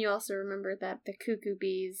 But then you also remember that the cuckoo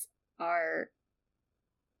bees are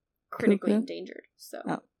critically endangered,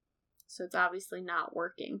 so it's obviously not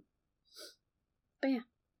working. But yeah.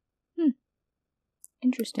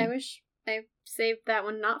 Interesting. I wish I saved that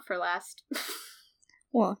one not for last.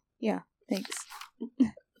 Well, yeah, thanks.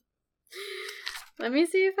 Let me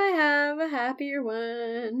see if I have a happier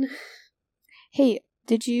one. Hey,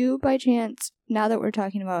 did you by chance, now that we're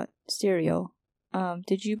talking about cereal,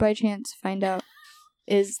 did you by chance find out,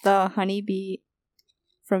 is the bee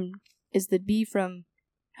from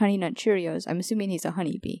Honey Nut Cheerios? I'm assuming he's a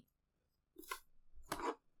honeybee.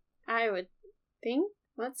 I would think.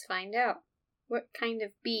 Let's find out. What kind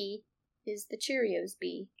of bee is the Cheerios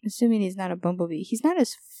bee? Assuming he's not a bumblebee. He's not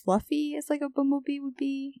as fluffy as like a bumblebee would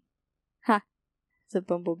be. Ha! As a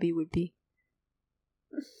bumblebee would be.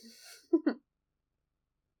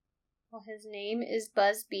 Well, his name is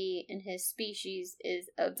Buzzbee, and his species is...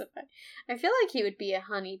 I feel like he would be a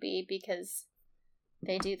honeybee, because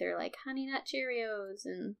they do their, like, Honey Nut Cheerios,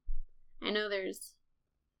 and I know there's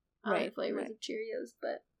other flavors of Cheerios,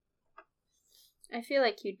 but I feel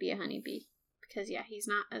like he'd be a honeybee, because, yeah, he's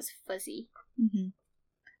not as fuzzy. Mm-hmm.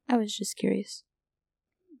 I was just curious.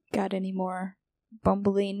 Got any more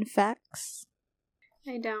bumbling facts?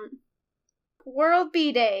 I don't. World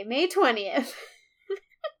Bee Day, May 20th.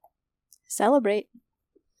 Celebrate.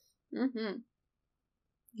 Mm-hmm.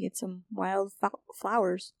 Get some wild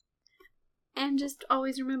flowers. And just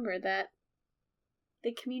always remember that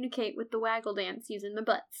they communicate with the waggle dance using the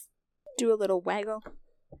butts. Do a little waggle.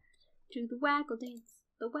 Do the waggle dance.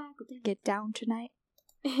 The waggle dance. Get down tonight.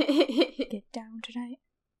 Get down tonight.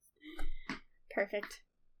 Perfect.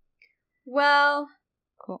 Well,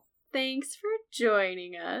 cool. Thanks for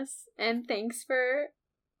joining us. And thanks for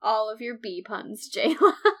all of your bee puns,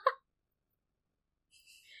 Jayla.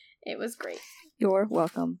 It was great. You're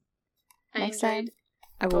welcome. Next time,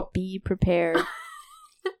 I will be prepared.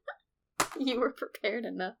 You were prepared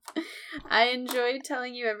enough. I enjoyed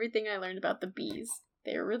telling you everything I learned about the bees.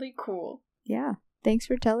 They're really cool. Yeah. Thanks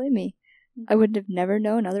for telling me. I would have never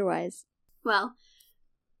known otherwise. Well,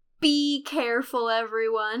 be careful,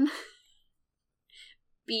 everyone.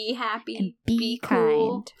 be happy, and be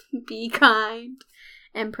cool, kind. Be kind,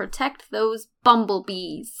 and protect those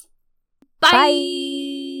bumblebees. Bye! Bye!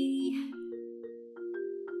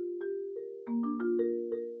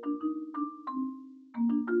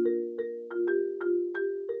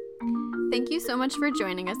 Thank you so much for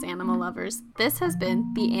joining us, animal lovers. This has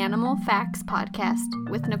been the Animal Facts Podcast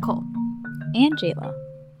with Nicole And Jayla.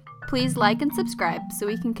 Please like and subscribe so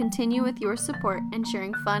we can continue with your support and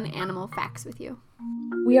sharing fun animal facts with you.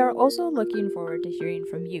 We are also looking forward to hearing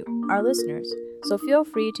from you, our listeners, so feel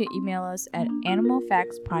free to email us at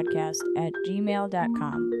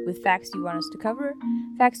animalfactspodcast@gmail.com with facts you want us to cover,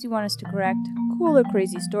 facts you want us to correct, cool or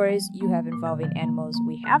crazy stories you have involving animals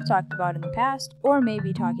we have talked about in the past or may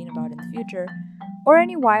be talking about in the future, or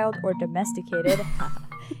any wild or domesticated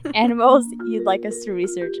animals you'd like us to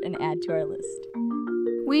research and add to our list.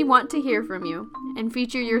 We want to hear from you and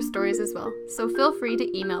feature your stories as well, so feel free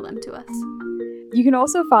to email them to us. You can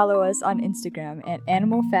also follow us on Instagram at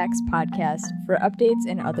Animal Facts Podcast for updates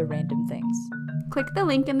and other random things. Click the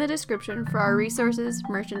link in the description for our resources,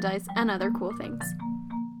 merchandise, and other cool things.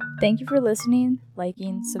 Thank you for listening,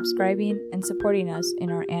 liking, subscribing, and supporting us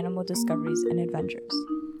in our animal discoveries and adventures.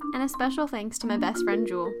 And a special thanks to my best friend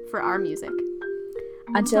Jewel for our music.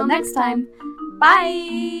 Until next time,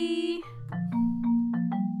 bye!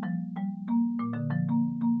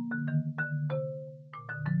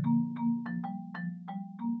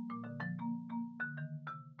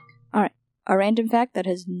 A random fact that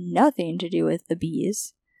has nothing to do with the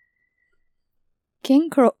bees. King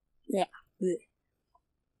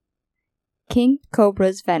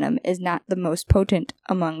Cobra's venom is not the most potent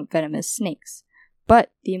among venomous snakes,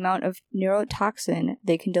 but the amount of neurotoxin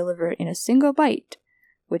they can deliver in a single bite,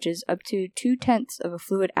 which is up to 0.2 of a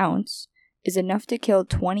fluid ounce, is enough to kill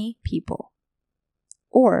 20 people.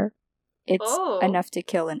 Or it's enough to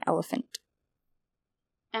kill an elephant.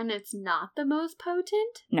 And it's not the most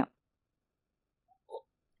potent? No.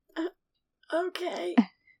 Okay.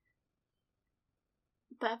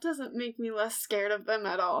 That doesn't make me less scared of them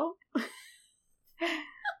at all.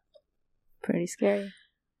 Pretty scary.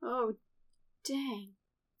 Oh, dang.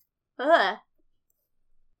 Ugh.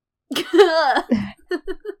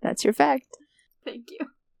 That's your fact. Thank you.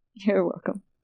 You're welcome.